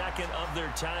the second of their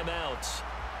timeouts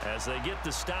as they get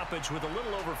the stoppage with a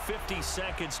little over 50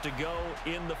 seconds to go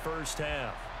in the first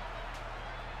half.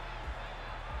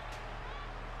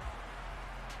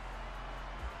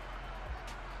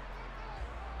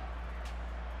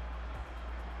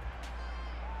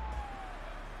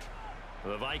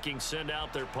 The Vikings send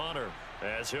out their punter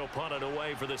as he'll punt it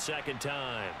away for the second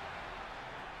time.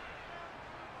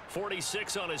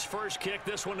 46 on his first kick.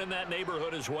 This one in that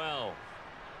neighborhood as well.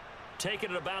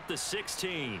 Taking it about the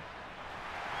 16.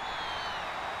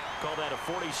 Call that a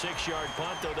 46-yard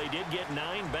punt, though they did get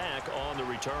 9 back on the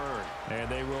return. And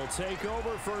they will take over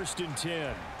 1st and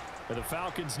 10. The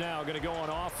Falcons now going to go on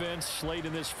offense late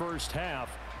in this first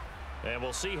half. And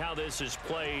we'll see how this is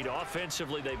played.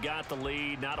 Offensively, they've got the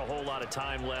lead. Not a whole lot of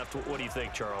time left. What do you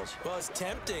think, Charles? Well, it's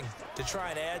tempting to try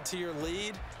and add to your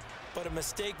lead, but a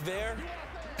mistake there,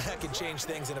 that can change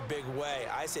things in a big way.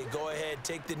 I say go ahead,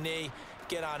 take the knee,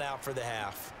 get on out for the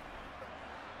half.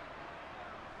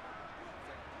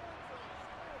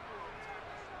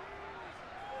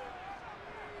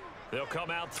 They'll come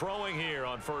out throwing here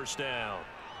on first down.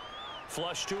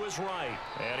 Flush to his right,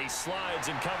 and he slides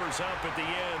and covers up at the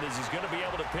end as he's going to be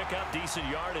able to pick up decent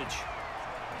yardage.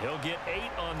 He'll get 8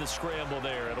 on the scramble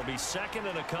there. It'll be 2nd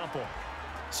and a couple.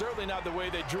 Certainly not the way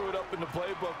they drew it up in the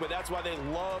playbook, but that's why they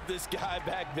love this guy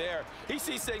back there. He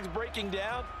sees things breaking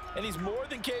down, and he's more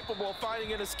than capable of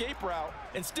finding an escape route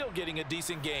and still getting a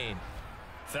decent gain.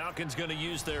 Falcons going to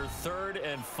use their 3rd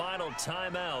and final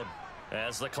timeout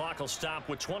as the clock will stop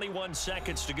with 21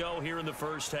 seconds to go here in the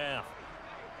first half.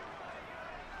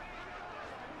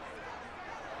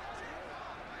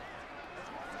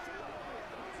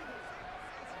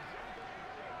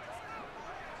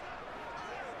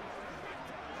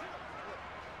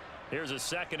 Here's a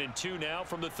 2nd and 2 now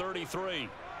from the 33.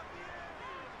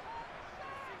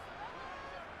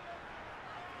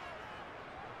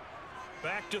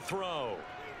 Back to throw.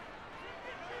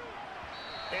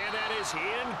 And that is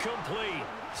incomplete.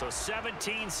 So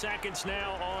 17 seconds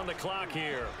now on the clock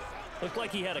here. Looked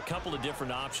like he had a couple of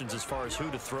different options as far as who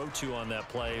to throw to on that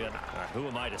play. And who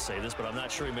am I to say this, but I'm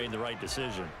not sure he made the right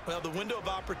decision. Well, the window of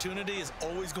opportunity is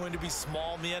always going to be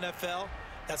small in the NFL.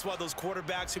 That's why those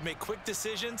quarterbacks who make quick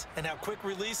decisions and have quick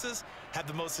releases have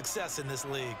the most success in this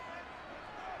league.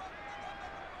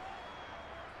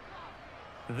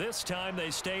 This time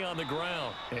they stay on the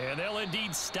ground. And they'll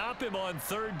indeed stop him on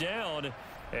 3rd down.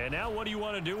 And now what do you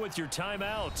want to do with your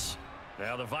timeouts?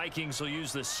 Now the Vikings will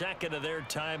use the second of their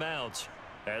timeouts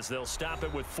as they'll stop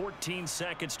it with 14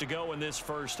 seconds to go in this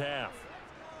first half.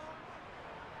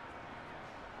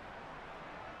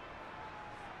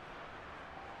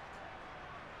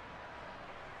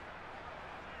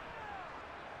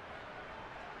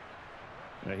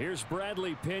 Now here's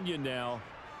Bradley Pinion now.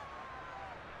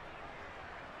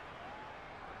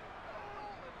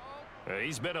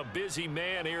 He's been a busy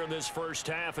man here in this first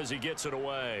half as he gets it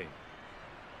away.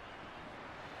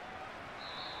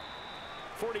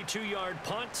 42-yard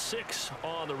punt, 6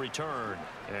 on the return.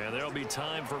 And there'll be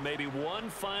time for maybe one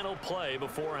final play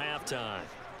before halftime.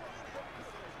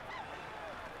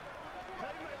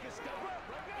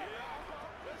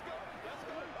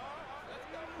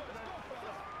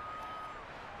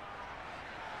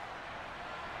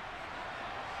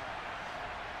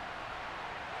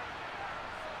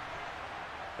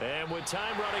 And with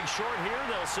time running short here,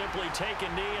 they'll simply take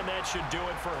a knee, and that should do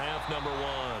it for half number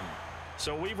 1.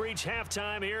 So we've reached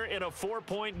halftime here in a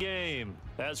 4-point game.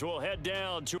 As we'll head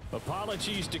down to...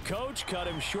 Apologies to Coach. Cut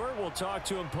him short. We'll talk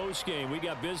to him post-game. We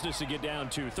got business to get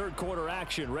down to. Third quarter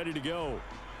action ready to go.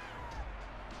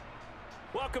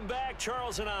 Welcome back.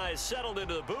 Charles and I settled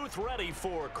into the booth ready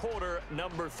for quarter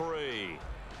number 3.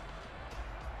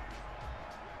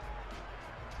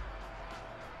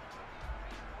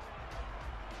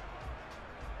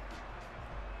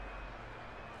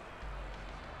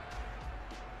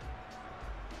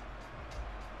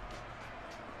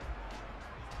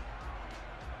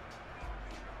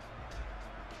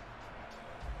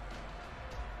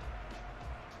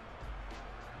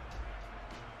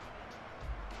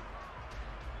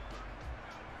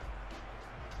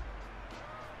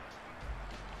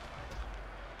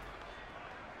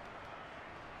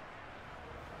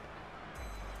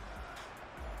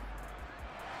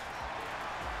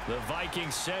 The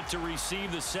Vikings set to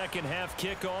receive the second half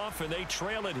kickoff, and they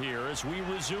trail it here as we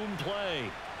resume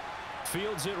play.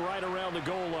 Fields it right around the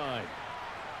goal line.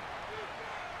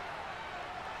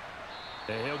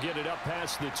 And he'll get it up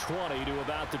past the 20 to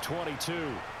about the 22.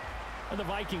 And the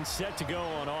Vikings set to go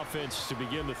on offense to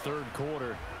begin the third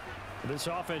quarter. This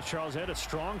offense, Charles, had a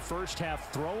strong first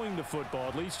half throwing the football,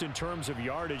 at least in terms of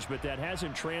yardage, but that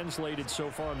hasn't translated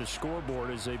so far on the scoreboard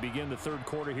as they begin the third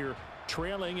quarter here,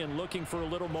 trailing and looking for a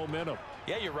little momentum.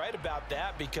 Yeah, you're right about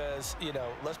that because, you know,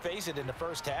 let's face it, in the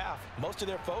first half, most of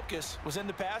their focus was in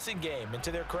the passing game. And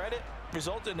to their credit,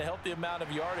 resulted in a healthy amount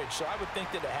of yardage. So I would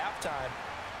think that at halftime,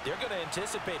 they're going to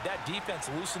anticipate that defense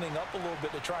loosening up a little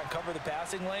bit to try and cover the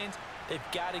passing lanes. They've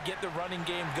got to get the running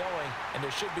game going, and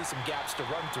there should be some gaps to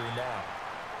run through now.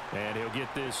 And he'll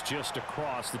get this just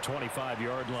across the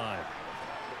 25-yard line.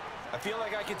 I feel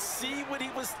like I could see what he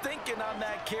was thinking on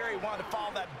that carry. Wanted to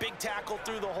follow that big tackle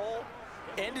through the hole.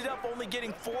 Ended up only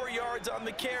getting 4 yards on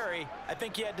the carry. I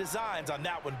think he had designs on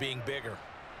that one being bigger.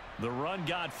 The run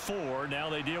got 4. Now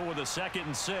they deal with a 2nd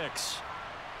and 6.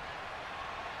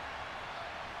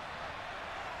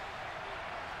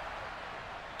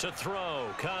 To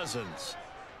throw, Cousins.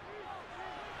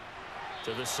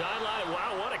 To the sideline.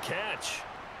 Wow, what a catch.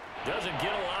 Doesn't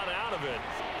get a lot out of it,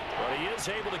 but he is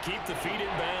able to keep the feet in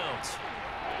bounds.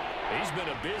 He's been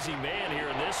a busy man here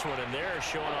in this one, and they're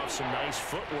showing off some nice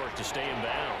footwork to stay in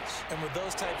bounds. And with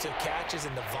those types of catches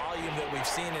and the volume that we've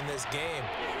seen in this game,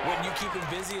 wouldn't you keep him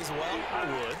busy as well? I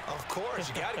would. Of course.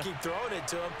 You got to keep throwing it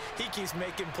to him. He keeps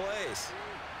making plays.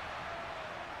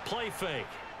 Play fake.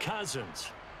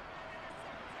 Cousins.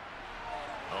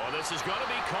 Oh, this is going to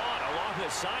be caught along the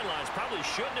sidelines. Probably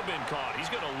shouldn't have been caught. He's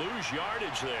going to lose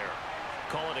yardage there.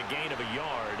 Call it a gain of a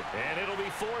yard, and it'll be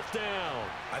 4th down.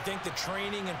 I think the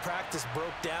training and practice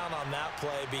broke down on that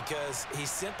play because he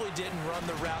simply didn't run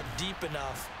the route deep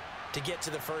enough to get to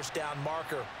the first down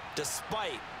marker,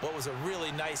 despite what was a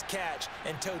really nice catch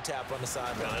and toe tap on the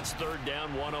sideline. Now that's 3rd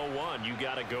down 101. You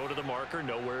got to go to the marker,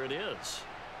 know where it is.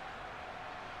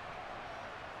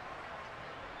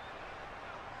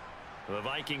 The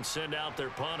Vikings send out their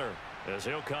punter as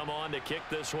he'll come on to kick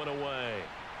this one away.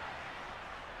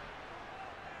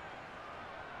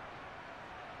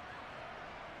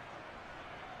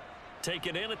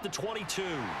 Taken in at the 22.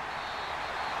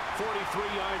 43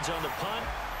 yards on the punt,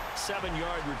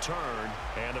 7-yard return,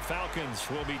 and the Falcons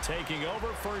will be taking over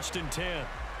 1st and 10.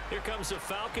 Here comes the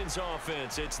Falcons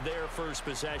offense. It's their first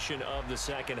possession of the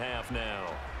second half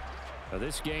now. Now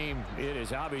this game, it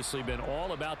has obviously been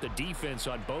all about the defense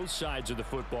on both sides of the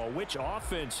football. Which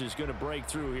offense is going to break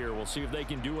through here? We'll see if they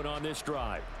can do it on this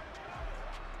drive.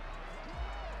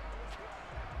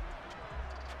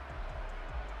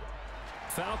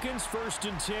 Falcons 1st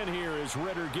and 10 here as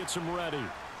Ritter gets them ready.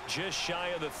 Just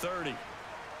shy of the 30.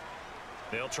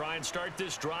 They'll try and start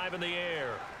this drive in the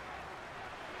air.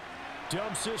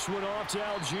 Dumps this one off to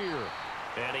Algier.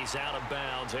 And he's out of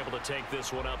bounds, able to take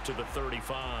this one up to the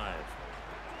 35.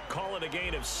 Call it a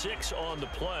gain of 6 on the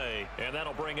play, and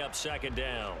that'll bring up second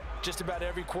down. Just about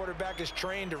every quarterback is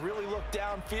trained to really look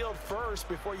downfield first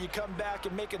before you come back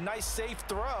and make a nice, safe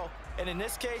throw. And in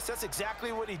this case, that's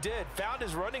exactly what he did. Found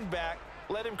his running back,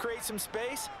 let him create some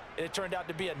space, and it turned out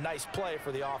to be a nice play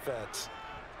for the offense.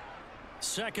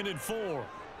 2nd and 4.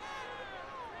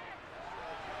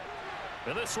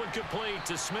 And this one complete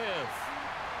to Smith.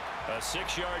 A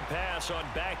 6-yard pass on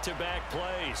back-to-back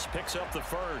plays. Picks up the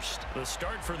first. The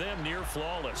start for them near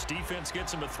flawless. Defense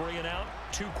gets them a 3-and-out.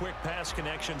 2 quick pass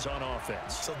connections on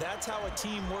offense. So that's how a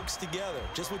team works together.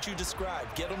 Just what you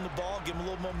described. Get them the ball, give them a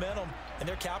little momentum, and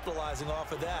they're capitalizing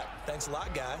off of that. Thanks a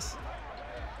lot, guys.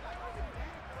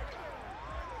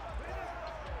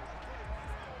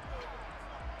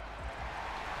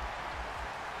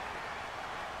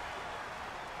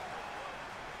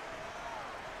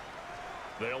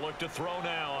 They'll look to throw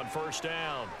now on 1st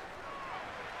down.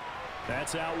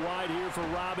 That's out wide here for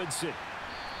Robinson.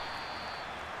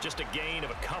 Just a gain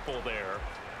of a couple there,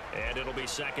 and it'll be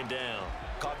 2nd down.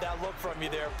 Caught that look from you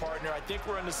there, partner. I think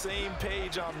we're on the same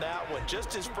page on that one.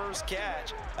 Just his first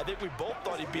catch. I think we both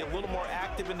thought he'd be a little more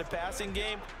active in the passing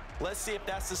game. Let's see if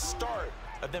that's the start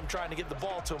of them trying to get the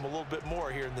ball to him a little bit more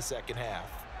here in the second half.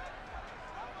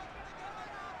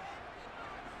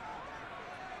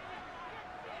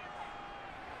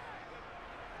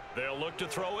 They'll look to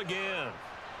throw again.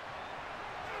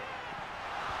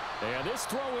 And this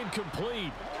throw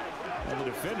incomplete. And the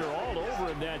defender all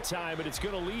over him that time, and it's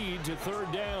going to lead to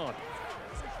 3rd down.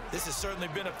 This has certainly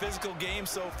been a physical game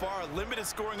so far. Limited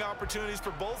scoring opportunities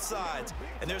for both sides.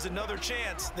 And there's another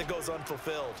chance that goes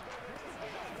unfulfilled.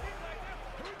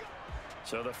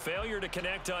 So the failure to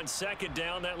connect on 2nd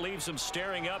down, that leaves them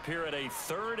staring up here at a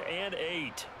 3rd and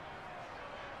 8.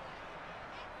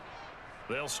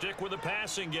 They'll stick with the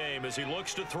passing game as he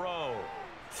looks to throw.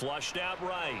 Flushed out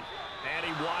right. And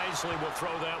he wisely will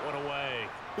throw that one away.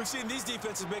 We've seen these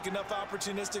defenses make enough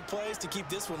opportunistic plays to keep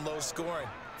this one low scoring.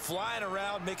 Flying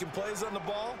around, making plays on the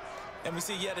ball, and we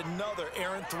see yet another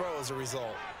errant throw as a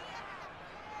result.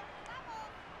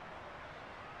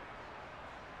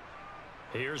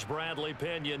 Here's Bradley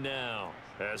Pena now,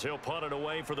 as he'll punt it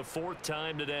away for the 4th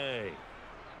time today.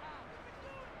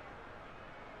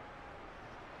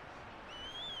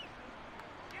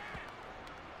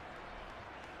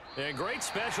 And great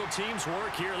special teams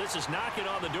work here. This is knocking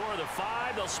on the door of the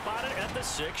 5. They'll spot it at the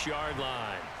 6-yard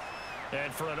line.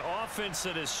 And for an offense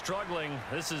that is struggling,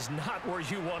 this is not where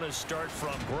you want to start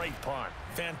from. Great punt.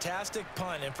 Fantastic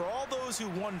punt. And for all those who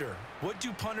wonder, what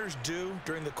do punters do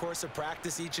during the course of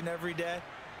practice each and every day?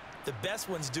 The best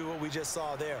ones do what we just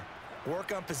saw there.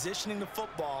 Work on positioning the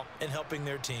football and helping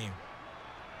their team.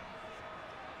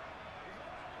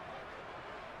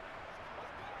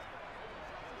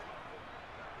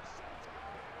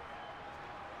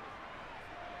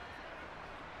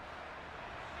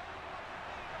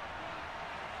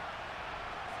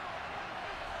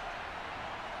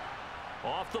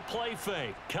 Off the play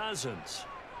fake, Cousins.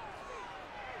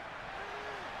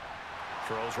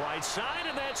 Throws right side,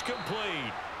 and that's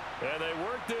complete. And they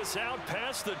work this out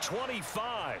past the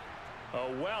 25.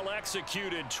 A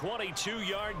well-executed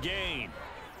 22-yard gain.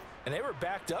 And they were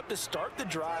backed up to start the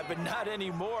drive, but not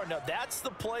anymore. Now, that's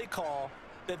the play call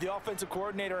that the offensive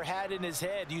coordinator had in his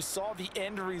head. You saw the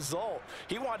end result.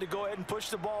 He wanted to go ahead and push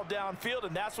the ball downfield,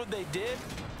 and that's what they did.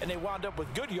 And they wound up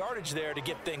with good yardage there to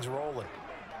get things rolling.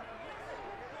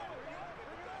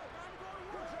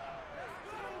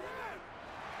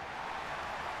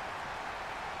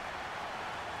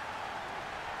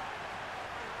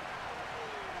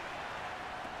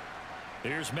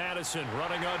 Here's Madison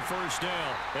running on 1st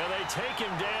down. And they take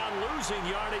him down, losing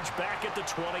yardage back at the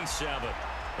 27.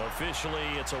 Officially,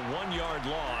 it's a 1-yard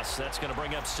loss. That's going to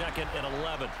bring up 2nd and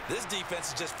 11. This defense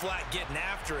is just flat getting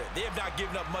after it. They have not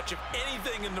given up much of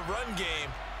anything in the run game.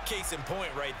 Case in point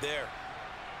right there.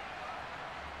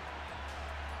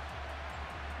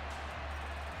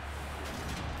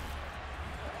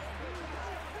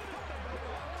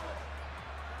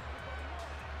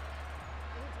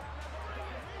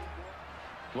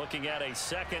 Looking at a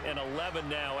 2nd and 11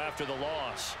 now after the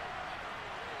loss.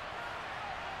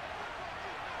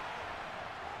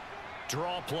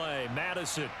 Draw play,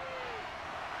 Madison.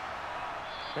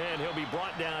 And he'll be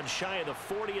brought down shy of the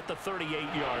 40 at the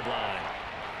 38-yard line.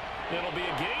 It'll be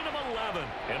a gain of 11,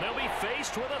 and they'll be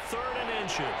faced with a 3rd and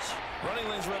inches. Running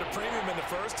lanes were at a premium in the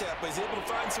first half, but he's able to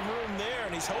find some room there,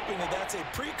 and he's hoping that that's a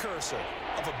precursor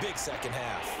of a big second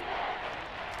half.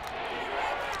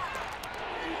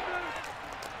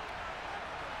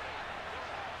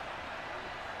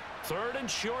 Third and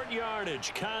short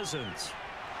yardage. Cousins.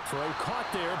 Throw caught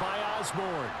there by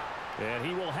Osborne. And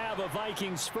he will have a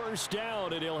Vikings first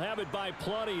down, and he'll have it by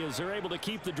plenty as they're able to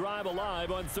keep the drive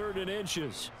alive on 3rd and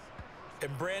inches.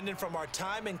 And Brandon, from our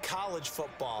time in college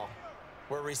football,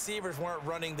 where receivers weren't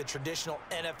running the traditional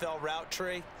NFL route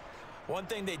tree, one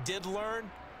thing they did learn,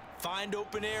 find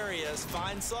open areas,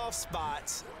 find soft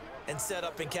spots, and set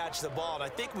up and catch the ball. And I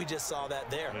think we just saw that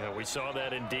there. Yeah, we saw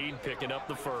that indeed, picking up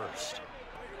the first.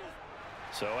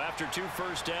 So after 2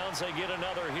 first downs, they get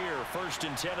another here. 1st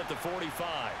and 10 at the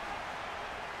 45.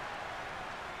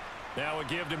 Now a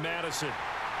give to Madison.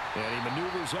 And he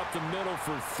maneuvers up the middle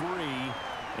for 3,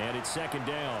 and it's 2nd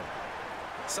down.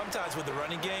 Sometimes with the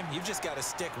running game, you've just got to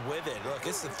stick with it. Look,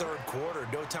 it's the 3rd quarter,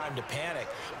 no time to panic.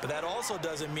 But that also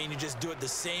doesn't mean you just do it the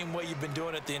same way you've been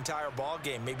doing it the entire ball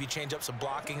game. Maybe change up some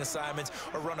blocking assignments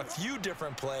or run a few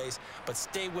different plays, but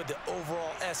stay with the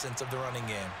overall essence of the running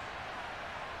game.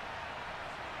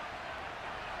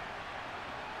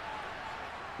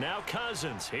 Now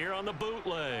Cousins here on the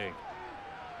bootleg.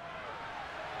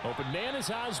 Open man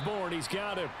is Osborne. He's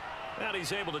got him. And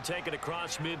he's able to take it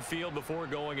across midfield before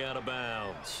going out of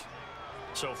bounds.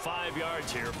 So 5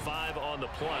 yards here, 5 on the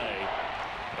play.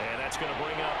 And that's going to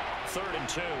bring up 3rd and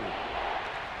 2.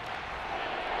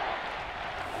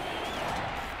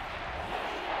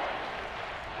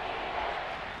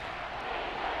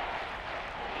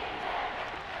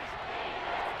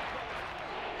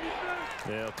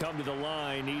 They'll come to the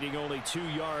line, needing only 2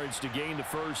 yards to gain the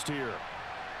first here.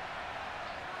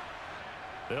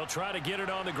 They'll try to get it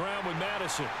on the ground with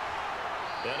Madison.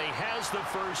 And he has the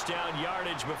first down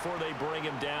yardage before they bring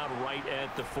him down right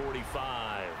at the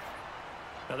 45.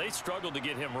 Now, they struggled to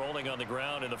get him rolling on the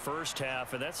ground in the first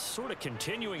half, and that's sort of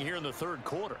continuing here in the 3rd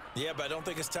quarter. Yeah, but I don't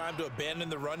think it's time to abandon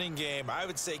the running game. I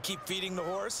would say keep feeding the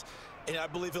horse, and I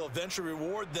believe he'll eventually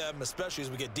reward them, especially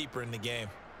as we get deeper in the game.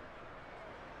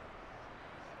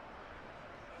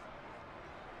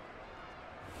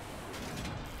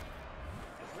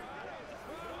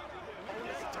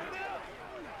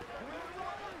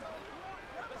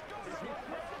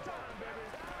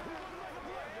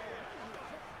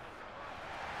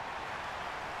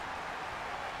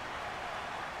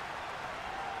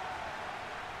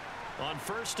 On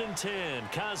 1st and 10,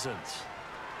 Cousins.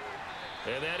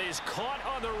 And that is caught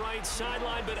on the right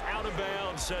sideline, but out of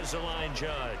bounds, says the line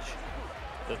judge.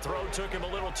 The throw took him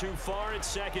a little too far.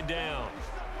 It's 2nd down.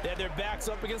 They had their backs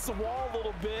up against the wall a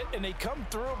little bit, and they come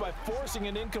through by forcing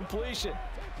an incompletion.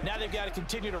 Now they've got to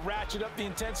continue to ratchet up the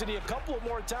intensity a couple of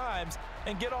more times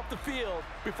and get off the field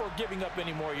before giving up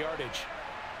any more yardage.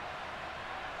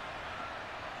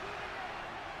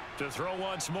 To throw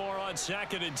once more on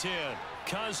 2nd and 10.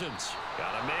 Cousins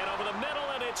got a man over the middle,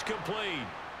 and it's complete.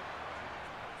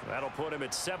 That'll put him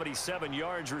at 77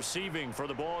 yards receiving for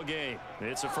the ball game.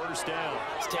 It's a first down.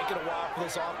 It's taken a while for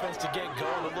this offense to get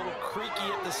going. A little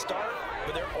creaky at the start,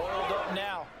 but they're oiled up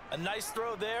now. A nice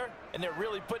throw there, and they're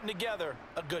really putting together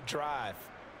a good drive.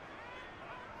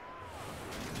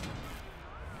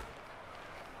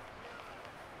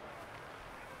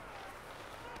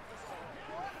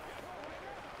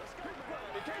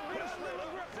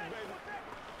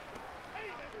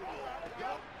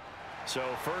 So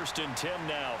 1st and 10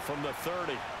 now from the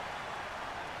 30.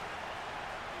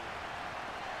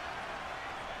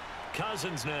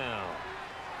 Cousins now.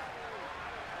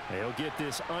 He'll get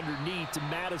this underneath to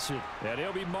Madison, and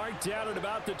he'll be marked down at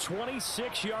about the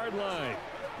 26-yard line.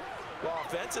 Well,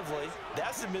 offensively,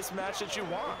 that's the mismatch that you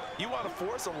want. You want to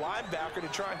force a linebacker to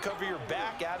try and cover your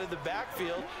back out of the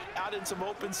backfield, out in some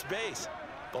open space.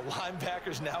 But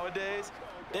linebackers nowadays,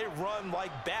 they run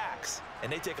like backs, and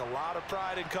they take a lot of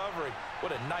pride in covering.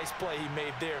 What a nice play he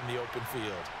made there in the open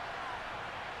field.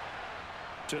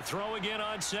 To throw again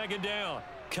on 2nd down,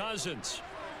 Cousins.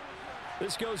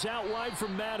 This goes out wide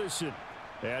from Madison,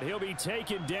 and he'll be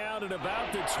taken down at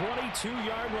about the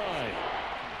 22-yard line.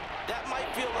 That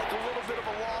might feel like a little bit of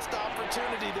a lost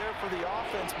opportunity there for the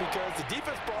offense because the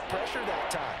defense brought pressure that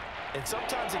time. And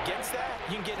sometimes against that,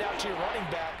 you can get out to your running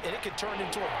back, and it can turn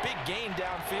into a big gain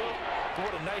downfield. But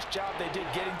what a nice job they did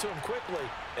getting to him quickly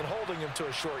and holding him to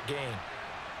a short gain.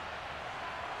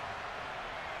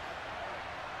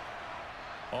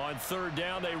 On 3rd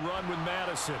down, they run with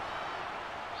Madison.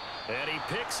 And he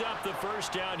picks up the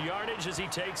first down yardage as he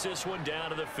takes this one down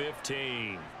to the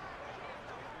 15.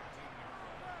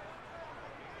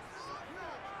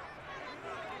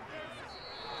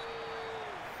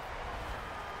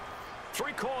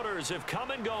 Three quarters have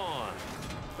come and gone.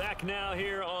 Back now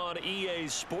here on EA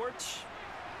Sports.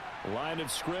 Line of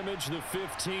scrimmage, the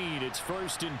 15. It's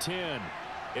 1st and 10.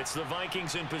 It's the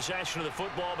Vikings in possession of the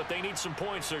football, but they need some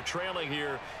points. They're trailing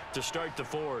here to start the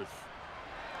fourth.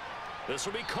 This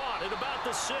will be caught at about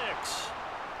the 6.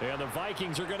 And the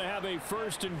Vikings are going to have a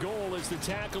 1st and goal as the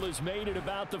tackle is made at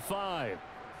about the 5.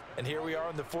 And here we are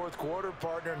in the fourth quarter,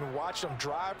 partner, and watch them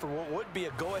drive for what would be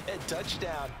a go-ahead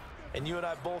touchdown. And you and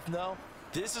I both know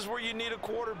this is where you need a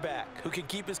quarterback who can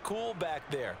keep his cool back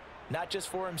there, not just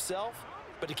for himself,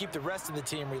 but to keep the rest of the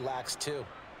team relaxed too.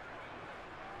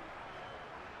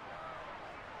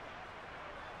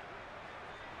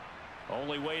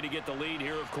 Only way to get the lead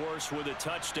here, of course, with a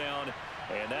touchdown,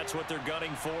 and that's what they're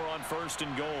gunning for on 1st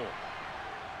and goal.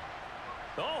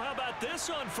 Oh, how about this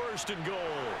on 1st and goal?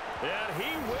 And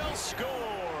he will score.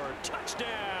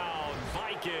 Touchdown,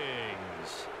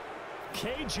 Vikings.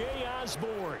 KJ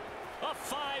Osborne, a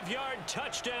 5-yard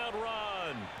touchdown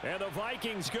run. And the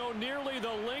Vikings go nearly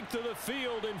the length of the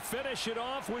field and finish it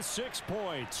off with 6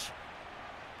 points.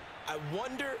 I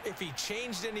wonder if he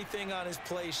changed anything on his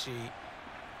play sheet,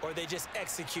 or they just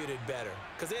executed better.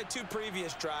 Because they had 2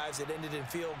 previous drives that ended in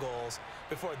field goals.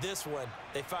 Before this one,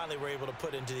 they finally were able to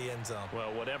put into the end zone.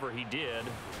 Well, whatever he did,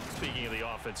 speaking of the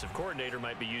offensive coordinator,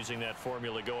 might be using that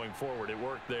formula going forward. It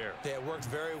worked there. Yeah, it worked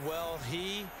very well.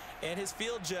 He and his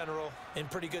field general in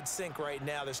pretty good sync right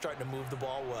now. They're starting to move the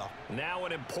ball well. Now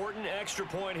an important extra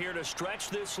point here to stretch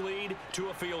this lead to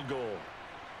a field goal.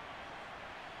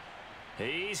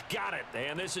 He's got it,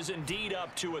 and this is indeed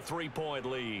up to a 3-point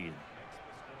lead.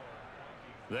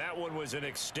 That one was an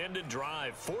extended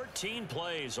drive, 14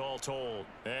 plays all told.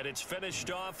 And it's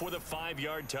finished off with a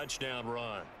 5-yard touchdown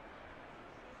run.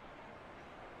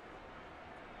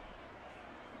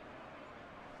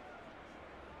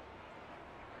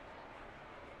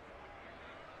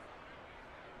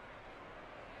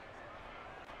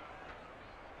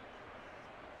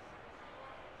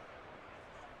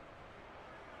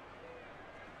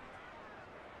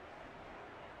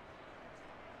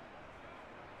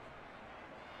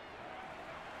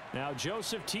 Now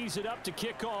Joseph tees it up to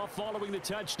kick off following the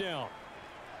touchdown.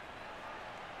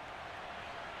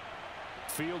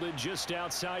 Fielded just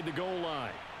outside the goal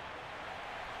line.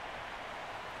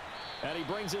 And he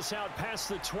brings us out past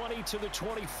the 20 to the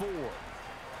 24.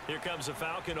 Here comes the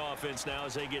Falcon offense now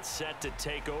as they get set to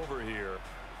take over here.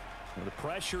 Well, the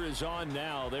pressure is on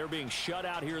now. They're being shut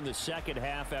out here in the second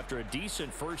half after a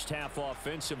decent first half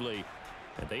offensively.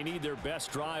 And they need their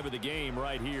best drive of the game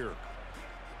right here.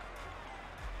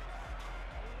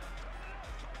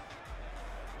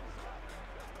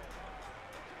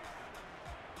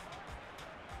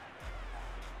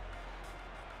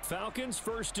 Falcons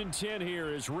 1st and 10 here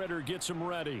as Ritter gets them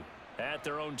ready at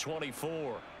their own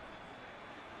 24.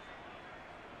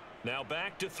 Now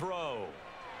back to throw.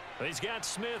 He's got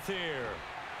Smith here.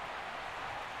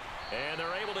 And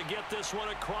they're able to get this one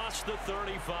across the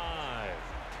 35.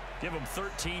 Give them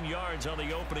 13 yards on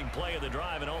the opening play of the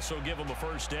drive and also give them a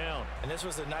 1st down. And this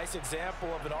was a nice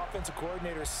example of an offensive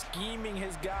coordinator scheming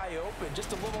his guy open.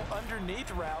 Just a little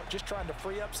underneath route, just trying to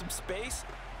free up some space,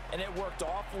 and it worked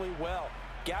awfully well.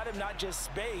 Got him not just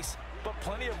space, but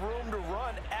plenty of room to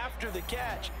run after the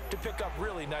catch to pick up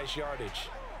really nice yardage.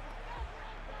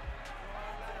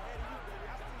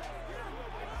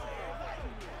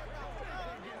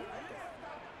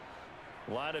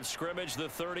 Line of scrimmage, the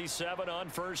 37 on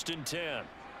 1st and 10.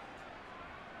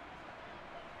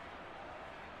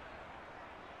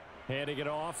 Handing it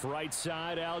off, right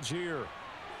side, Algier.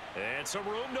 And some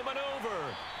room to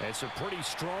maneuver. And some pretty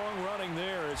strong running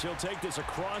there as he'll take this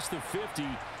across the 50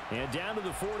 and down to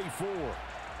the 44.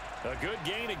 A good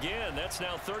gain again. That's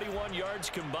now 31 yards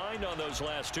combined on those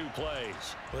last 2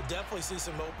 plays. We'll definitely see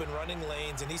some open running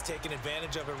lanes, and he's taking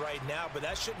advantage of it right now, but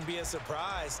that shouldn't be a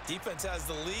surprise. Defense has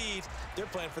the lead. They're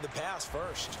playing for the pass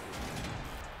first.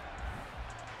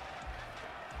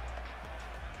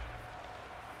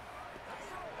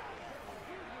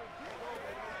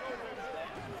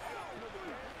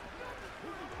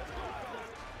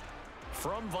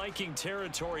 From Viking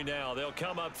territory now, they'll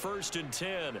come up 1st and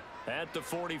 10 at the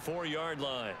 44-yard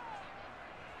line.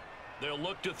 They'll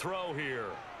look to throw here.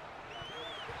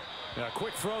 A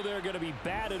quick throw there going to be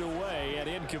batted away and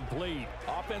incomplete.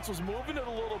 Offense was moving it a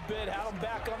little bit, had them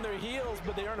back on their heels,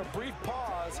 but they earn a brief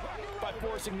pause by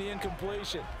forcing the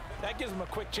incompletion. That gives them a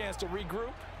quick chance to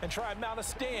regroup and try and mount a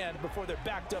stand before they're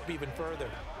backed up even further.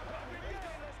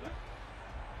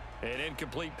 An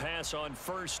incomplete pass on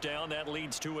 1st down. That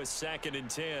leads to a 2nd and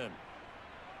 10.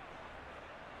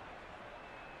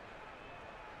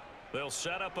 They'll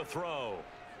set up a throw.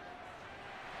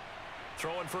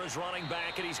 Throwing for his running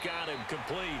back, and he's got him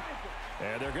complete.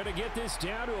 And they're going to get this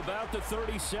down to about the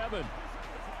 37.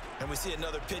 And we see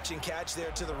another pitch and catch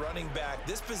there to the running back.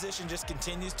 This position just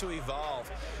continues to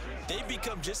evolve. They've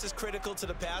become just as critical to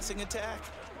the passing attack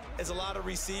as a lot of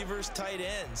receivers, tight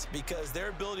ends, because their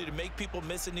ability to make people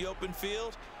miss in the open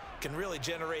field can really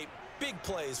generate big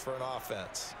plays for an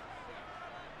offense.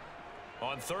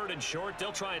 On 3rd and short,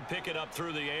 they'll try and pick it up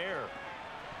through the air.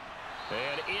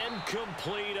 And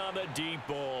incomplete on the deep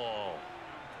ball.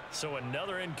 So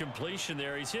another incompletion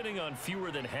there. He's hitting on fewer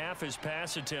than half his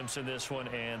pass attempts in this one,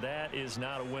 and that is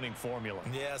not a winning formula.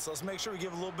 Yeah, so let's make sure we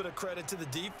give a little bit of credit to the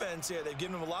defense here. They've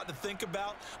given him a lot to think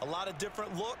about, a lot of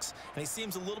different looks, and he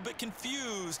seems a little bit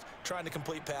confused trying to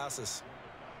complete passes.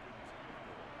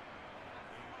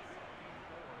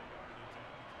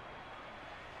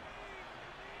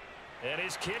 And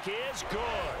his kick is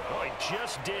good. Oh, he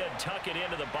just did tuck it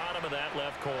into the bottom of that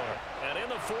left corner. And in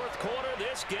the 4th quarter,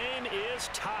 this game is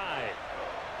tied.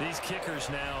 These kickers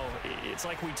now, it's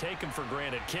like we take them for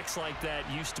granted. Kicks like that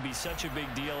used to be such a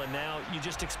big deal, and now you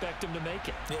just expect them to make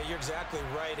it. Yeah, you're exactly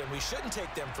right, and we shouldn't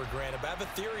take them for granted, but I have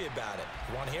a theory about it.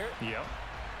 You want to hear it? Yep.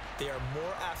 They are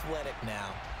more athletic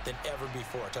now than ever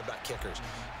before. Talk about kickers.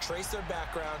 Trace their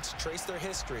backgrounds, trace their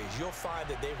histories. You'll find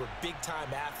that they were big-time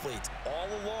athletes all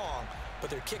along,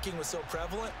 but their kicking was so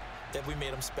prevalent that we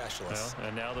made them specialists. Well,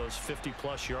 and now those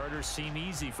 50-plus yarders seem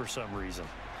easy for some reason.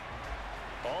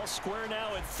 All square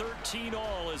now at 13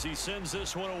 all as he sends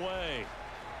this one away.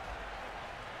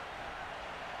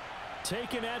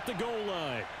 Taken at the goal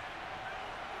line.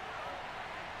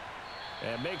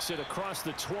 And makes it across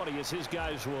the 20 as his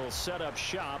guys will set up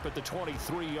shop at the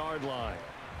 23-yard line.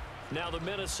 Now the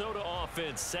Minnesota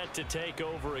offense set to take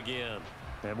over again.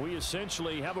 And we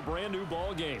essentially have a brand new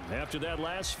ball game. After that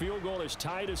last field goal has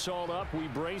tied us all up, we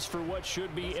brace for what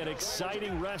should be an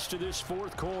exciting rest of this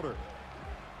 4th quarter.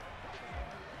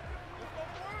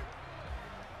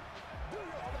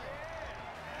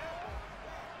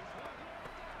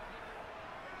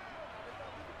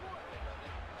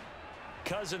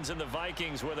 Cousins and the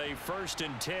Vikings with a 1st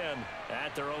and 10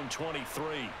 at their own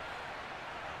 23.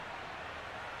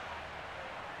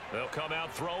 They'll come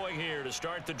out throwing here to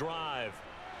start the drive.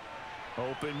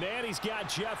 Open man, he's got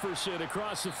Jefferson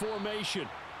across the formation.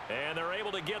 And they're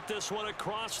able to get this one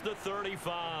across the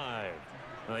 35.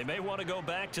 They may want to go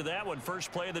back to that one.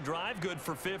 First play of the drive, good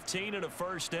for 15 and a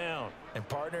 1st down. And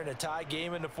partner, in a tie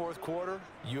game in the 4th quarter,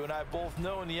 you and I both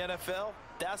know in the NFL,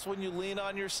 that's when you lean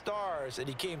on your stars, and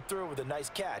he came through with a nice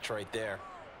catch right there.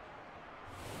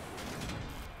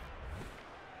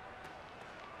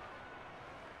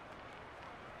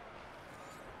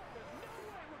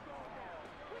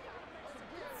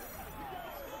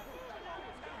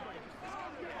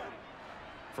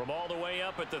 From all the way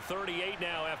up at the 38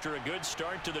 now after a good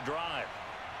start to the drive.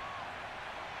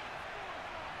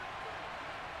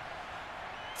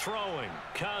 Throwing,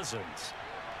 Cousins.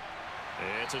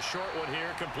 It's a short one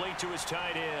here, complete to his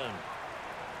tight end.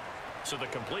 So the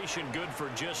completion good for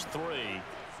just 3,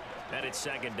 and it's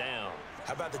 2nd down.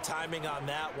 How about the timing on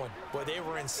that one? Boy, they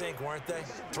were in sync, weren't they?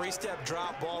 3-step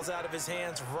drop, balls out of his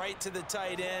hands, right to the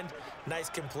tight end. Nice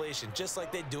completion, just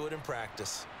like they do it in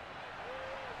practice.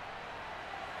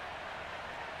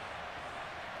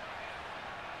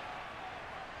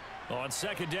 On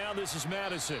 2nd down, this is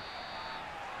Madison.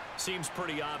 Seems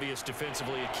pretty obvious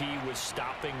defensively a key was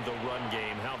stopping the run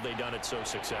game. How have they done it so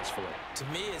successfully? To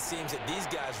me, it seems that these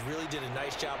guys really did a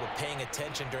nice job of paying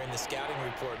attention during the scouting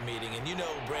report meeting. And you know,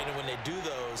 Brandon, when they do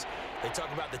those, they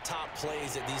talk about the top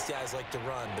plays that these guys like to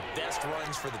run. The best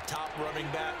runs for the top running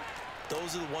back,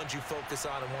 those are the ones you focus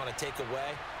on and want to take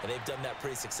away. And they've done that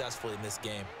pretty successfully in this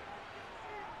game.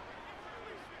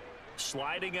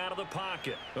 Sliding out of the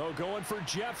pocket. Oh, going for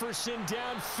Jefferson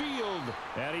downfield.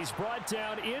 And he's brought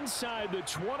down inside the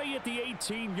 20 at the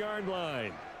 18-yard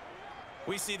line.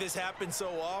 We see this happen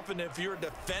so often. If you're a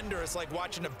defender, it's like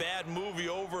watching a bad movie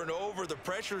over and over. The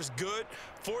pressure's good,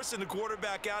 forcing the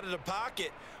quarterback out of the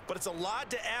pocket. But it's a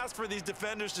lot to ask for these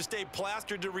defenders to stay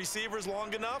plastered to receivers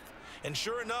long enough. And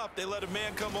sure enough, they let a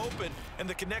man come open, and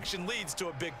the connection leads to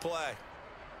a big play.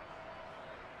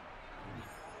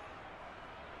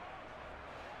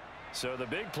 So the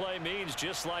big play means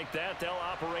just like that, they'll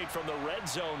operate from the red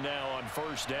zone now on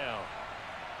 1st down.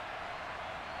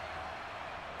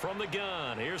 From the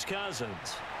gun, here's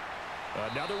Cousins.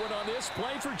 Another one on this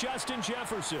play for Justin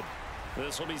Jefferson.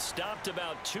 This will be stopped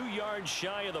about 2 yards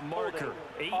shy of the marker.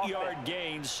 8-yard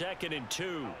gain, 2nd and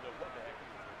 2.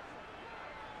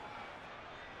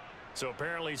 So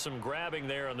apparently some grabbing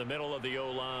there in the middle of the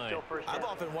O-line. I've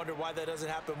often wondered why that doesn't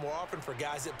happen more often for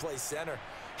guys that play center.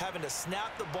 Having to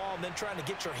snap the ball and then trying to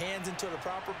get your hands into the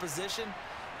proper position,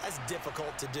 that's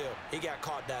difficult to do. He got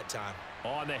caught that time.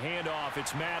 On the handoff,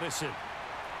 it's Madison.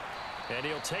 And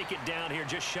he'll take it down here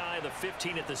just shy of the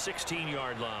 15 at the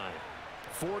 16-yard line.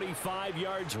 45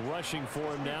 yards rushing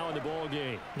for him now in the ball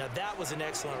game. Now that was an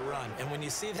excellent run. And when you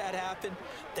see that happen,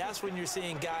 that's when you're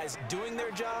seeing guys doing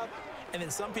their job and then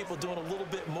some people doing a little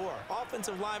bit more.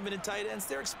 Offensive linemen and tight ends,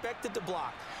 they're expected to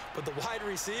block. But the wide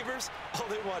receivers, all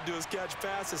they want to do is catch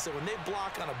passes. So when they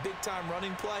block on a big-time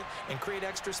running play and create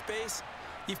extra space,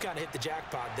 you've kind of hit the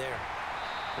jackpot there.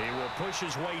 He will push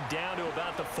his way down to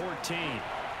about the 14.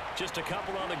 Just a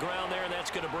couple on the ground there, and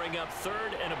that's going to bring up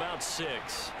 3rd and about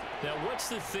 6. Now, what's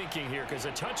the thinking here? Because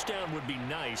a touchdown would be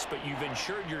nice, but you've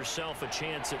ensured yourself a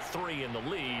chance at 3 in the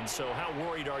lead, so how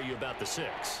worried are you about the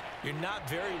 6? You're not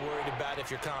very worried about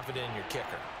if you're confident in your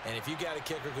kicker. And if you got a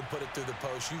kicker who can put it through the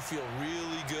post, you feel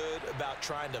really good about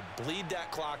trying to bleed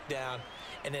that clock down.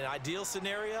 In an ideal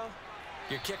scenario,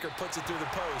 your kicker puts it through the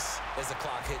post as the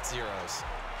clock hits zeros.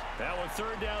 Now a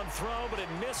 3rd down throw, but it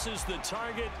misses the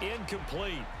target,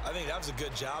 incomplete. I think that was a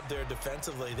good job there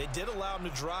defensively. They did allow them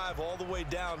to drive all the way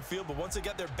downfield, but once they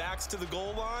got their backs to the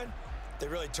goal line, they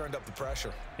really turned up the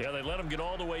pressure. Yeah, they let them get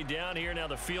all the way down here. Now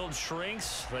the field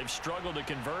shrinks. They've struggled to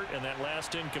convert, and that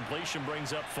last incompletion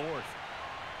brings up 4th.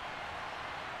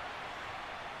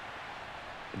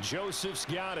 Joseph's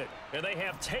got it, and they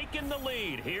have taken the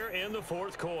lead here in the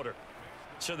 4th quarter.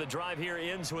 So the drive here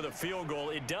ends with a field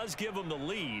goal. It does give them the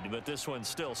lead, but this one's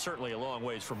still certainly a long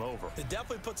ways from over. It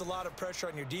definitely puts a lot of pressure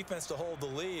on your defense to hold the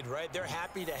lead, right? They're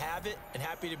happy to have it and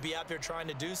happy to be out there trying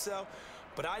to do so.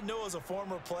 But I know as a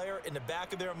former player, in the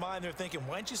back of their mind, they're thinking,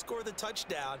 why don't you score the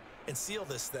touchdown and seal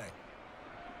this thing?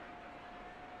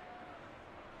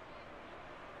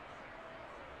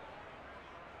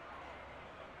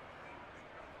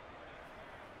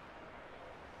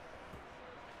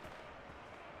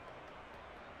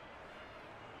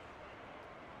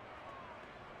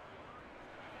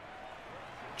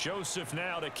 Joseph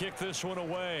now to kick this one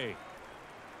away.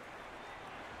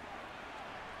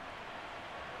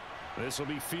 This will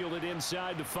be fielded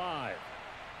inside the 5.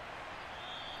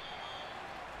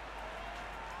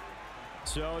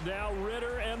 So now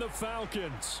Ritter and the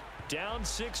Falcons down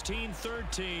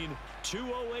 16-13,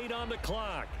 2:08 on the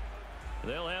clock.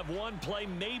 They'll have one play,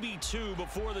 maybe 2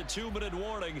 before the 2-minute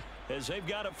warning as they've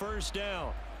got a 1st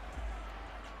down.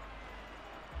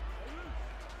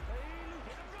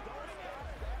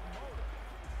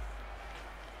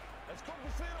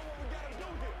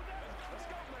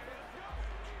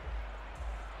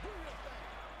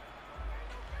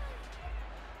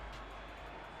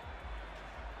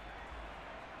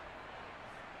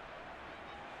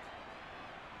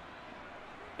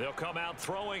 They'll come out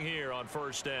throwing here on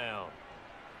 1st down.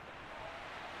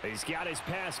 He's got his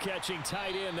pass-catching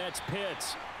tight end. That's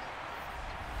Pitts.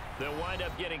 They'll wind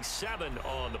up getting 7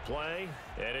 on the play,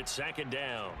 and it's 2nd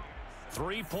down.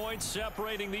 3 points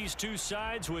separating these two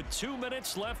sides with 2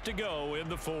 minutes left to go in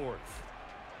the 4th.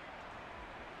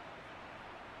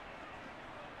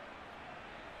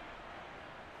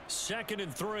 Second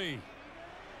and 3.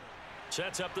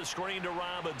 Sets up the screen to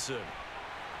Robinson.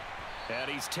 And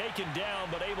he's taken down,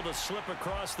 but able to slip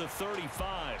across the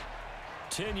 35.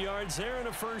 10 yards there and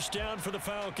a 1st down for the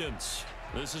Falcons.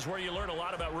 This is where you learn a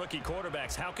lot about rookie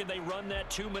quarterbacks. How can they run that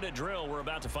 2-minute drill? We're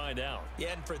about to find out.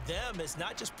 Yeah, and for them, it's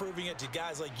not just proving it to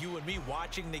guys like you and me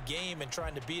watching the game and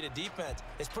trying to beat a defense.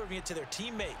 It's proving it to their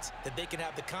teammates that they can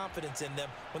have the confidence in them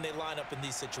when they line up in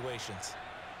these situations.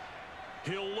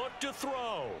 He'll look to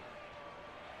throw.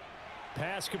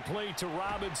 Pass complete to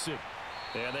Robinson.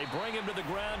 And they bring him to the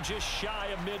ground just shy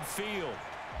of midfield.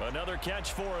 Another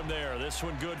catch for him there. This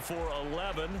one good for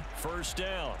 11. 1st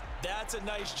down. That's a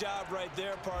nice job right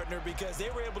there, partner, because they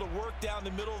were able to work down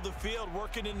the middle of the field,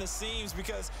 working in the seams,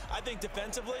 because I think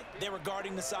defensively they were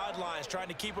guarding the sidelines, trying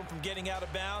to keep them from getting out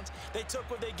of bounds. They took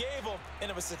what they gave them, and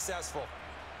it was successful.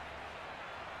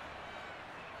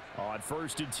 On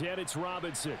 1st and 10, it's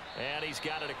Robinson. And he's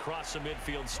got it across the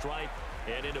midfield stripe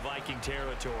and into Viking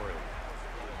territory.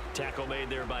 Tackle made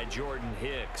there by Jordan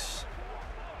Hicks.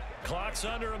 Clock's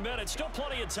under a minute. Still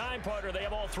plenty of time, partner. They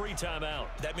have all 3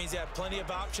 timeouts. That means they have plenty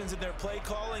of options in their play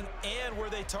calling and where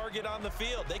they target on the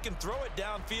field. They can throw it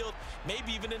downfield,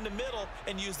 maybe even in the middle,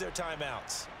 and use their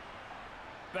timeouts.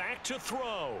 Back to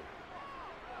throw.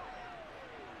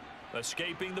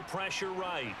 Escaping the pressure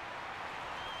right.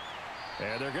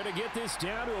 And they're going to get this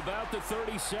down to about the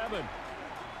 37.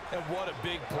 And what a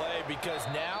big play, because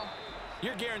now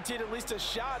you're guaranteed at least a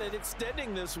shot at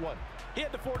extending this one. He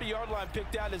had the 40-yard line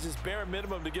picked out as his bare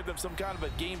minimum to give them some kind of a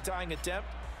game-tying attempt,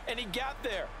 and he got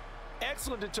there.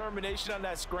 Excellent determination on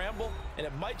that scramble, and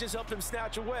it might just help them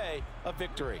snatch away a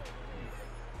victory.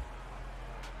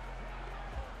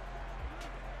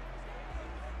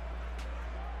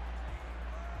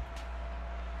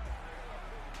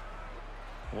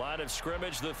 Line of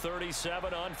scrimmage, the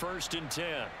 37 on 1st and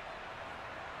 10.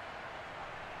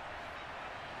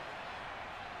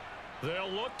 They'll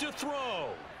look to throw.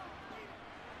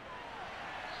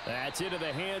 That's into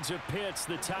the hands of Pitts,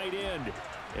 the tight end.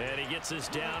 And he gets us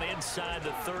down inside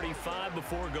the 35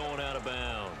 before going out of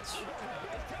bounds.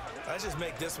 Let's just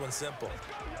make this one simple.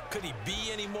 Could he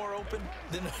be any more open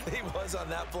than he was on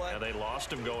that play? Yeah, they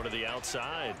lost him going to the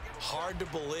outside. Hard to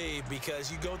believe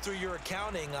because you go through your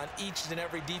accounting on each and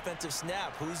every defensive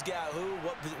snap. Who's got who,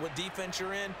 what defense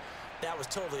you're in. That was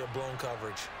totally a blown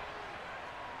coverage.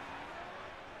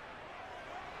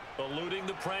 Eluding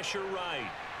the pressure right.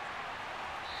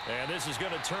 And this is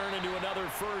going to turn into another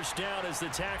first down as the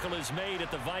tackle is made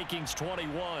at the Vikings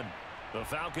 21. The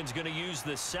Falcons going to use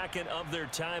the second of their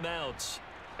timeouts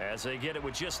as they get it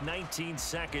with just 19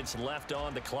 seconds left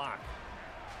on the clock.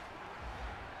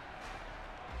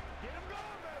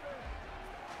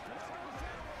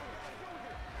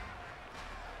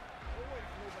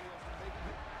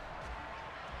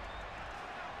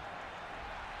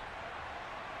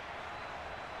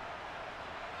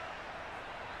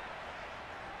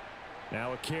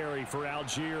 Now a carry for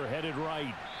Algier headed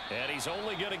right. And he's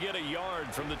only going to get a yard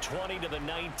from the 20 to the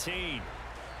 19.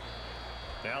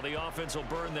 Now the offense will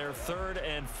burn their third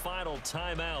and final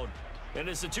timeout. And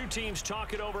as the two teams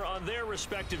talk it over on their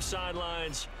respective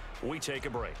sidelines, we take a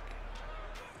break.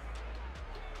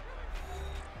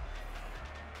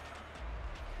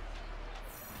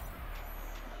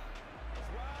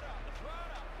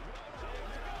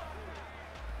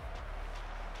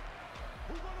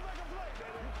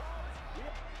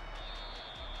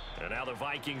 And now the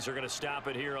Vikings are going to stop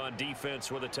it here on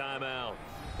defense with a timeout.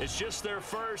 It's just their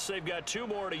first. They've got two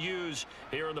more to use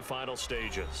here in the final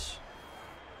stages.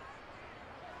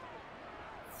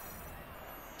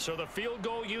 So the field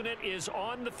goal unit is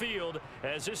on the field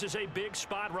as this is a big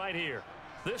spot right here.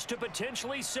 This to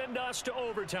potentially send us to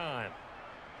overtime.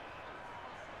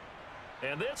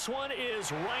 And this one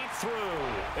is right through.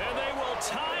 And they will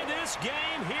tie this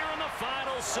game here in the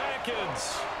final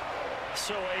seconds.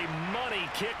 So a money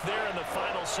kick there in the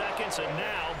final seconds, and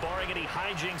now, barring any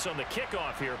hijinks on the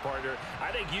kickoff here, partner,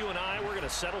 I think you and we're going to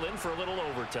settle in for a little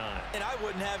overtime. And I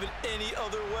wouldn't have it any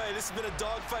other way. This has been a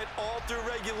dogfight all through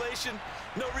regulation.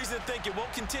 No reason to think it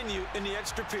won't continue in the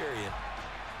extra period.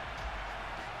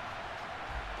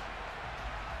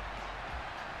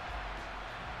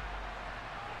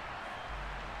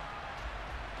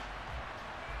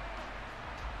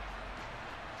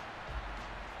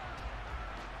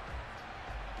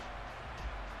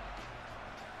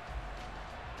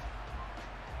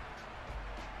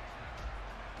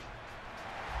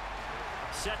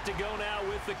 Set to go now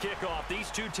with the kickoff.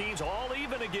 These two teams all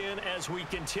even again as we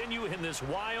continue in this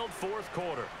wild fourth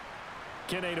quarter.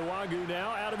 Kene Nwangwu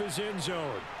now out of his end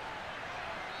zone.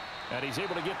 And he's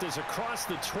able to get this across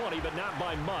the 20, but not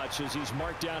by much as he's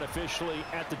marked down officially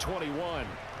at the 21.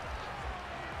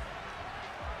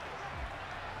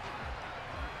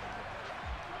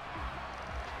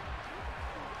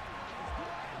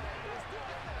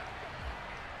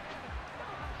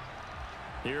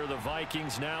 Here are the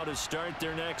Vikings now to start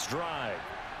their next drive.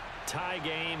 Tie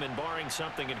game, and barring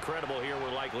something incredible here,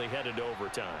 we're likely headed to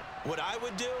overtime. What I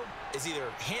would do is either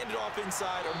hand it off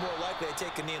inside or more likely to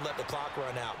take a knee and let the clock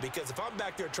run out. Because if I'm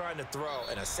back there trying to throw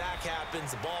and a sack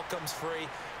happens, the ball comes free,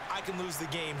 I can lose the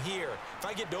game here. If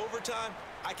I get to overtime,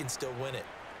 I can still win it.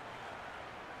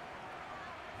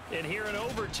 And here in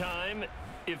overtime,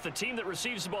 if the team that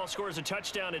receives the ball scores a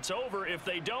touchdown, it's over. If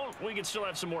they don't, we can still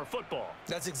have some more football.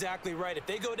 That's exactly right. If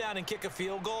they go down and kick a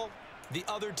field goal, the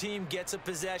other team gets a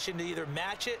possession to either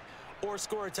match it or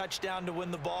score a touchdown to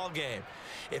win the ball game.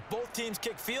 If both teams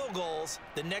kick field goals,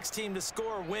 the next team to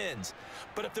score wins.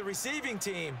 But if the receiving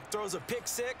team throws a pick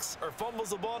six or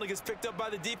fumbles the ball and it gets picked up by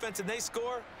the defense and they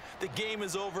score, the game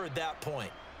is over at that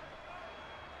point.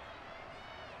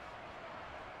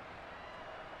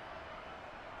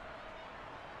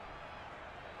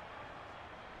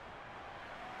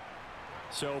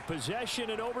 So possession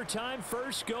in overtime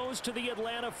first goes to the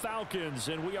Atlanta Falcons,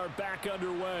 and we are back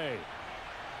underway.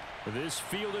 This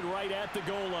fielded right at the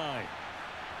goal line.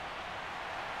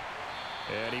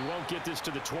 And he won't get this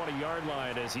to the 20-yard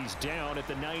line as he's down at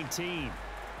the 19.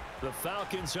 The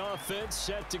Falcons offense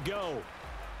set to go.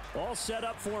 All set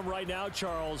up for him right now,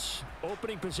 Charles.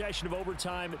 Opening possession of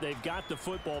overtime, they've got the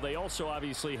football. They also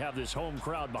obviously have this home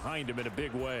crowd behind them in a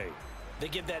big way. They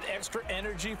get that extra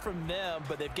energy from them,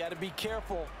 but they've got to be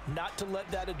careful not to let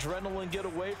that adrenaline get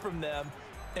away from them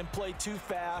and play too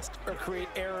fast or create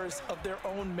errors of their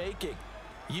own making.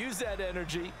 Use that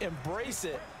energy, embrace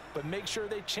it, but make sure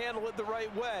they channel it the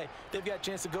right way. They've got a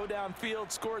chance to go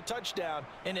downfield, score a touchdown,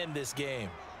 and end this game.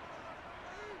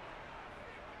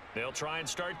 They'll try and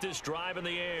start this drive in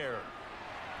the air.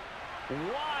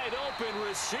 Wide open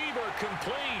receiver,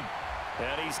 complete.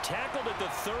 And he's tackled at the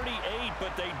 38,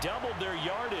 but they doubled their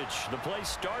yardage. The play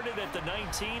started at the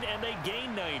 19, and they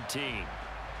gained 19.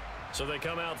 So they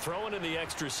come out throwing in the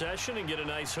extra session and get a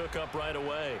nice hookup right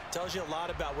away. Tells you a lot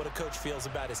about what a coach feels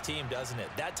about his team, doesn't it?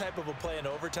 That type of a play in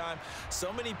overtime.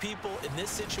 So many people in this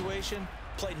situation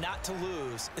play not to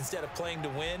lose instead of playing to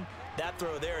win. That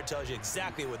throw there tells you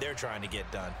exactly what they're trying to get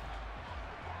done.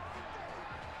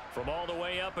 From all the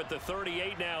way up at the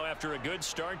 38 now after a good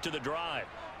start to the drive.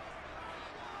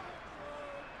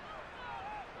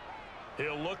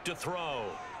 He'll look to throw.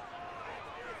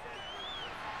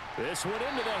 This one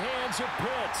into the hands of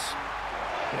Pitts.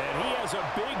 And he has a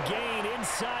big gain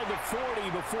inside the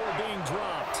 40 before being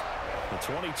dropped. The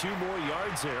 22 more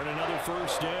yards there and another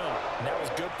first down. And that was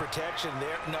good protection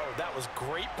there. No, that was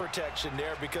great protection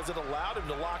there because it allowed him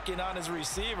to lock in on his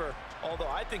receiver. Although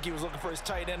I think he was looking for his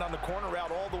tight end on the corner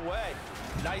route all the way.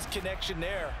 Nice connection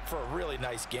there for a really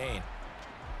nice gain.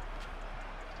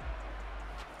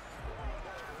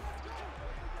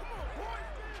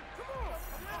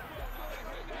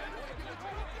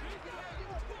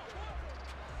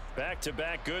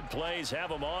 Back-to-back good plays have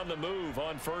them on the move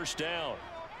on first down.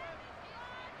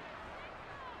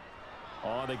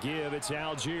 On the give, it's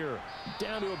Algier.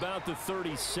 Down to about the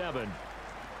 37.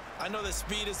 I know that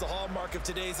speed is the hallmark of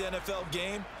today's NFL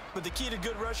game, but the key to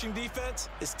good rushing defense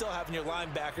is still having your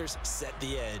linebackers set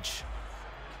the edge.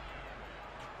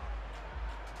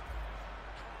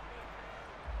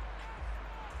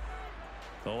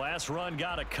 The last run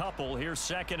got a couple. Here's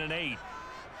 2nd and 8.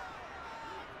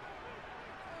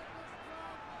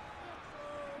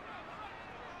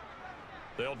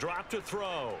 They'll drop to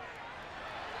throw.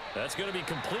 That's going to be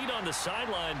complete on the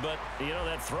sideline, but, you know,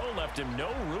 that throw left him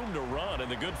no room to run, and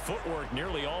the good footwork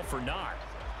nearly all for naught.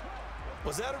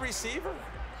 Was that a receiver?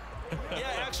 Yeah,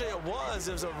 actually it was.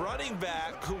 It was a running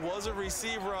back who was a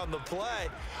receiver on the play.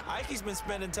 Ike's been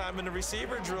spending time in the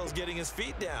receiver drills getting his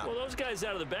feet down. Well, those guys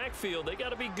out of the backfield, they got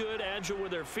to be good, agile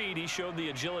with their feet. He showed the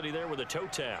agility there with a toe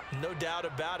tap. No doubt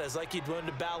about it. It's like he'd went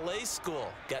to ballet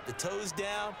school. Got the toes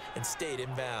down and stayed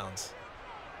in bounds.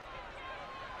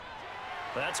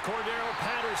 That's Cordero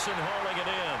Patterson hauling it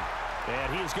in.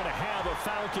 And he's going to have a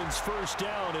Falcons first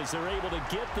down as they're able to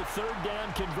get the 3rd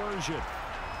down conversion.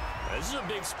 This is a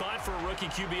big spot for a rookie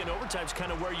QB, and overtime's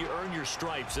kind of where you earn your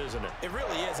stripes, isn't it? It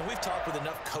really is, and we've talked with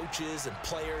enough coaches and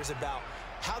players about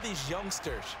how these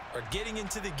youngsters are getting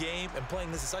into the game and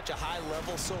playing this at such a high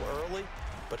level so early.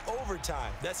 But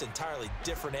overtime, that's an entirely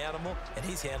different animal, and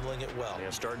he's handling it well. Yeah,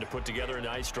 starting to put together a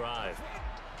nice drive.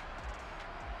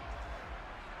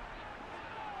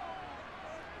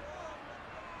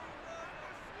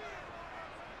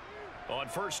 On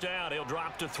first down, he'll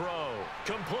drop to throw.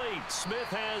 Complete. Smith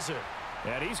has it.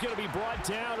 And he's going to be brought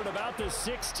down at about the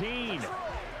 16.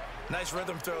 Nice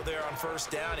rhythm throw there on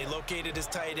first down. He located his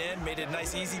tight end, made it a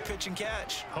nice easy pitch and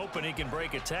catch. Hoping he can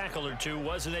break a tackle or two.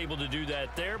 Wasn't able to do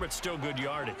that there, but still good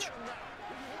yardage.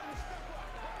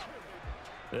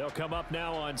 They'll come up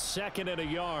now on 2nd and a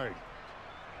yard.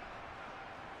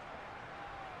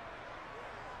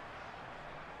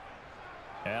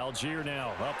 Algier now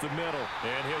up the middle,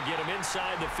 and he'll get him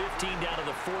inside the 15 down to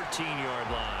the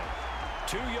 14-yard line.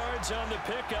 2 yards on the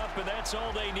pickup, and that's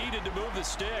all they needed to move the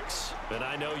sticks. And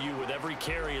I know you, with every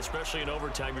carry, especially in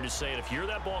overtime, you're just saying, if you're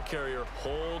that ball carrier,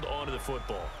 hold on to the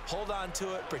football. Hold on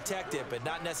to it, protect it, but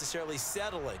not necessarily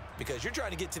settling, because you're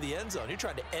trying to get to the end zone. You're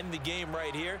trying to end the game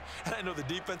right here. And I know the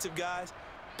defensive guys,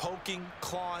 poking,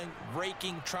 clawing,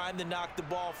 raking, trying to knock the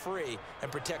ball free and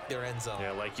protect their end zone.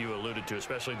 Yeah, like you alluded to,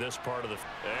 especially this part of the...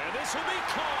 And this will be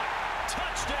caught!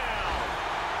 Touchdown!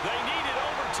 They needed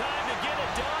overtime to get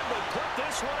it done, but put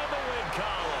this one in the win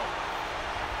column.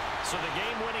 So the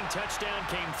game-winning touchdown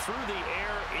came through the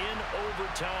air in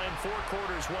overtime. 4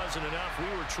 quarters wasn't enough.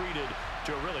 We were treated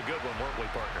to a really good one, weren't we,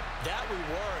 partner? That we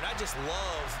were, and I just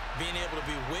love being able to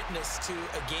be witness to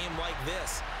a game like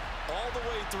this all the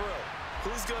way through.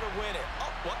 Who's going to win it?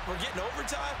 Oh, what? We're getting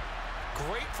overtime?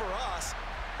 Great for us.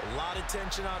 A lot of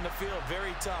tension on the field.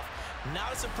 Very tough.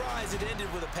 Not a surprise it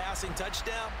ended with a passing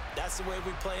touchdown. That's the way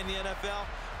we play in the NFL.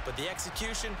 But the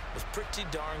execution was pretty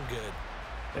darn good.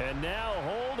 And now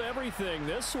hold everything.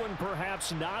 This one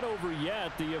perhaps not over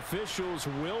yet. The officials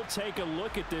will take a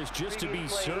look at this just to be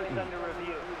certain.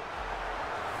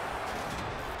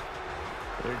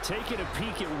 They're taking a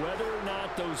peek at whether or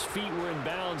not those feet were in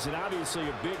bounds, and obviously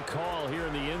a big call here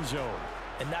in the end zone.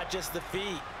 And not just the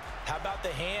feet. How about the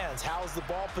hands? How's the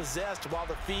ball possessed while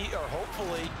the feet are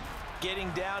hopefully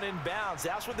getting down in bounds?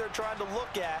 That's what they're trying to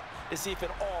look at to see if it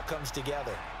all comes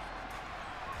together.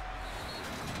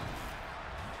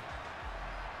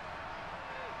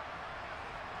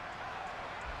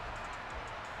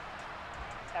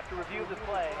 After review of the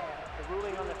play, the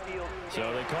ruling on the field. So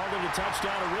they called it a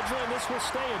touchdown originally, and this will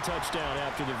stay a touchdown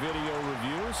after the video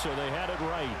review, so they had it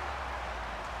right.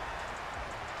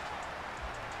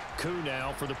 Koo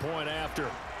now for the point after.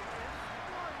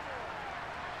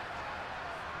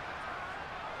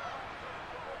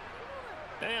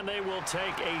 And they will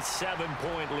take a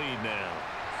 7-point lead now.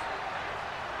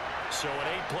 So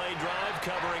an 8-play drive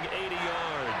covering 80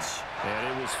 yards.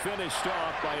 And it was finished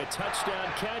off by a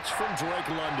touchdown catch from Drake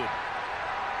London.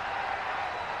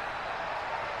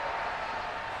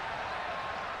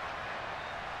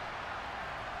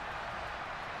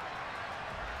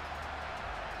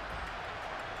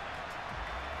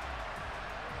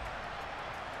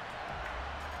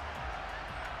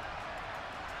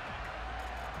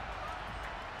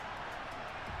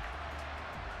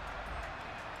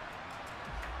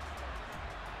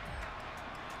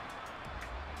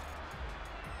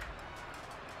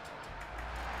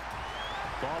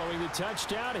 Following the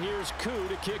touchdown, here's Koo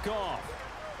to kick off.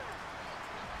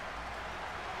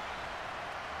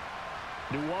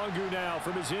 Nwangu now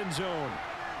from his end zone.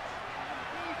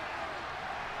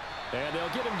 And they'll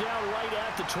get him down right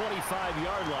at the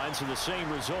 25-yard line, so the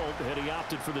same result had he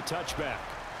opted for the touchback.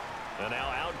 And now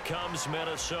out comes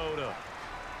Minnesota.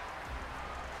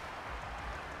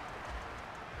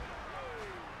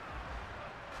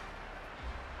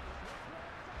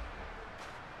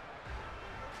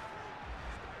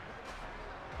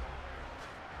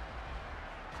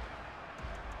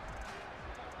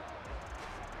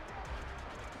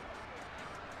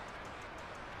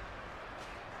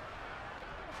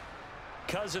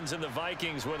 Cousins and the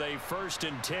Vikings with a 1st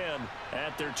and 10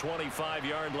 at their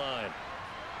 25-yard line.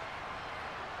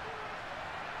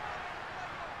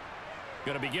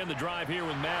 Going to begin the drive here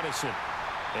with Madison.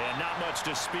 And not much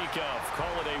to speak of.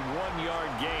 Call it a 1-yard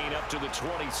gain up to the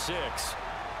 26.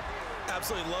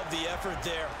 Absolutely love the effort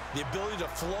there. The ability to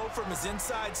flow from his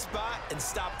inside spot and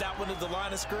stop that one at the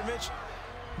line of scrimmage.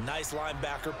 Nice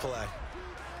linebacker play.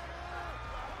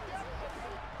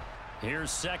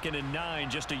 Here's 2nd and 9,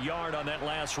 just a yard on that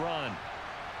last run.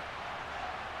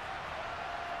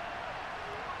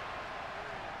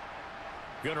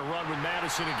 Going to run with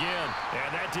Madison again,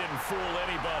 and that didn't fool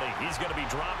anybody. He's going to be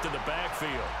dropped in the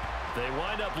backfield. They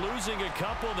wind up losing a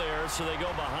couple there, so they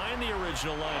go behind the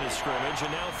original line of scrimmage,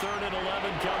 and now 3rd and 11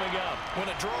 coming up. When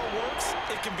a draw works,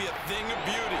 it can be a thing of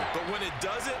beauty, but when it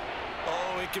doesn't,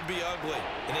 oh, it can be ugly.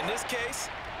 And in this case,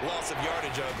 loss of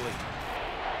yardage ugly.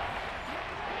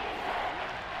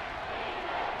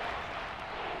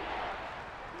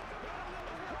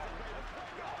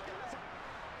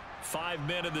 5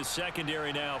 men in the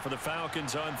secondary now for the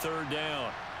Falcons on 3rd down.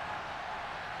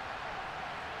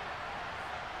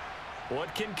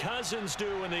 What can Cousins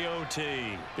do in the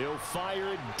OT? He'll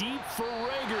fire it deep for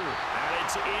Rager. And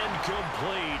it's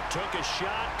incomplete. Took a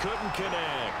shot, couldn't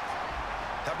connect.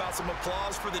 How about some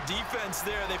applause for the defense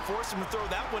there? They forced him to throw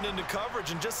that one into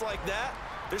coverage, and just like that,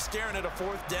 they're staring at a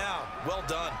 4th down. Well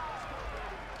done.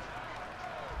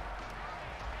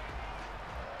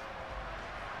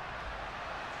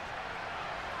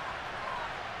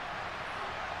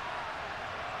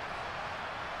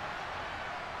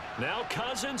 Now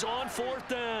Cousins on 4th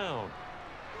down.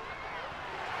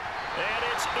 And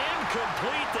it's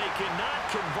incomplete. They cannot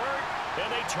convert, and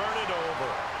they turn it over.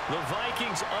 The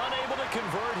Vikings unable to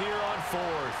convert here on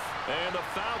 4th. And the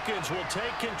Falcons will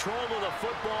take control of the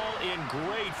football in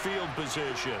great field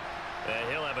position.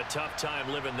 He'll have a tough time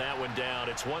living that one down.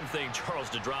 It's one thing, Charles,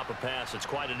 to drop a pass. It's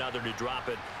quite another to drop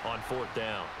it on 4th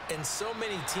down. And so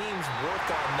many teams work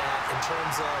on that in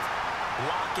terms of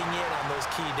locking in on those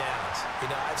key downs. You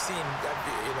know, I've seen,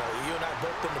 you and I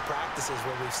both been to practices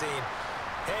where we've seen,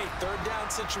 hey, 3rd down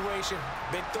situation,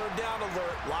 big 3rd down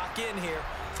alert, lock in here,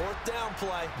 4th down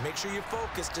play, make sure you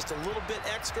focus just a little bit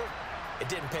extra. It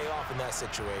didn't pay off in that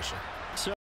situation.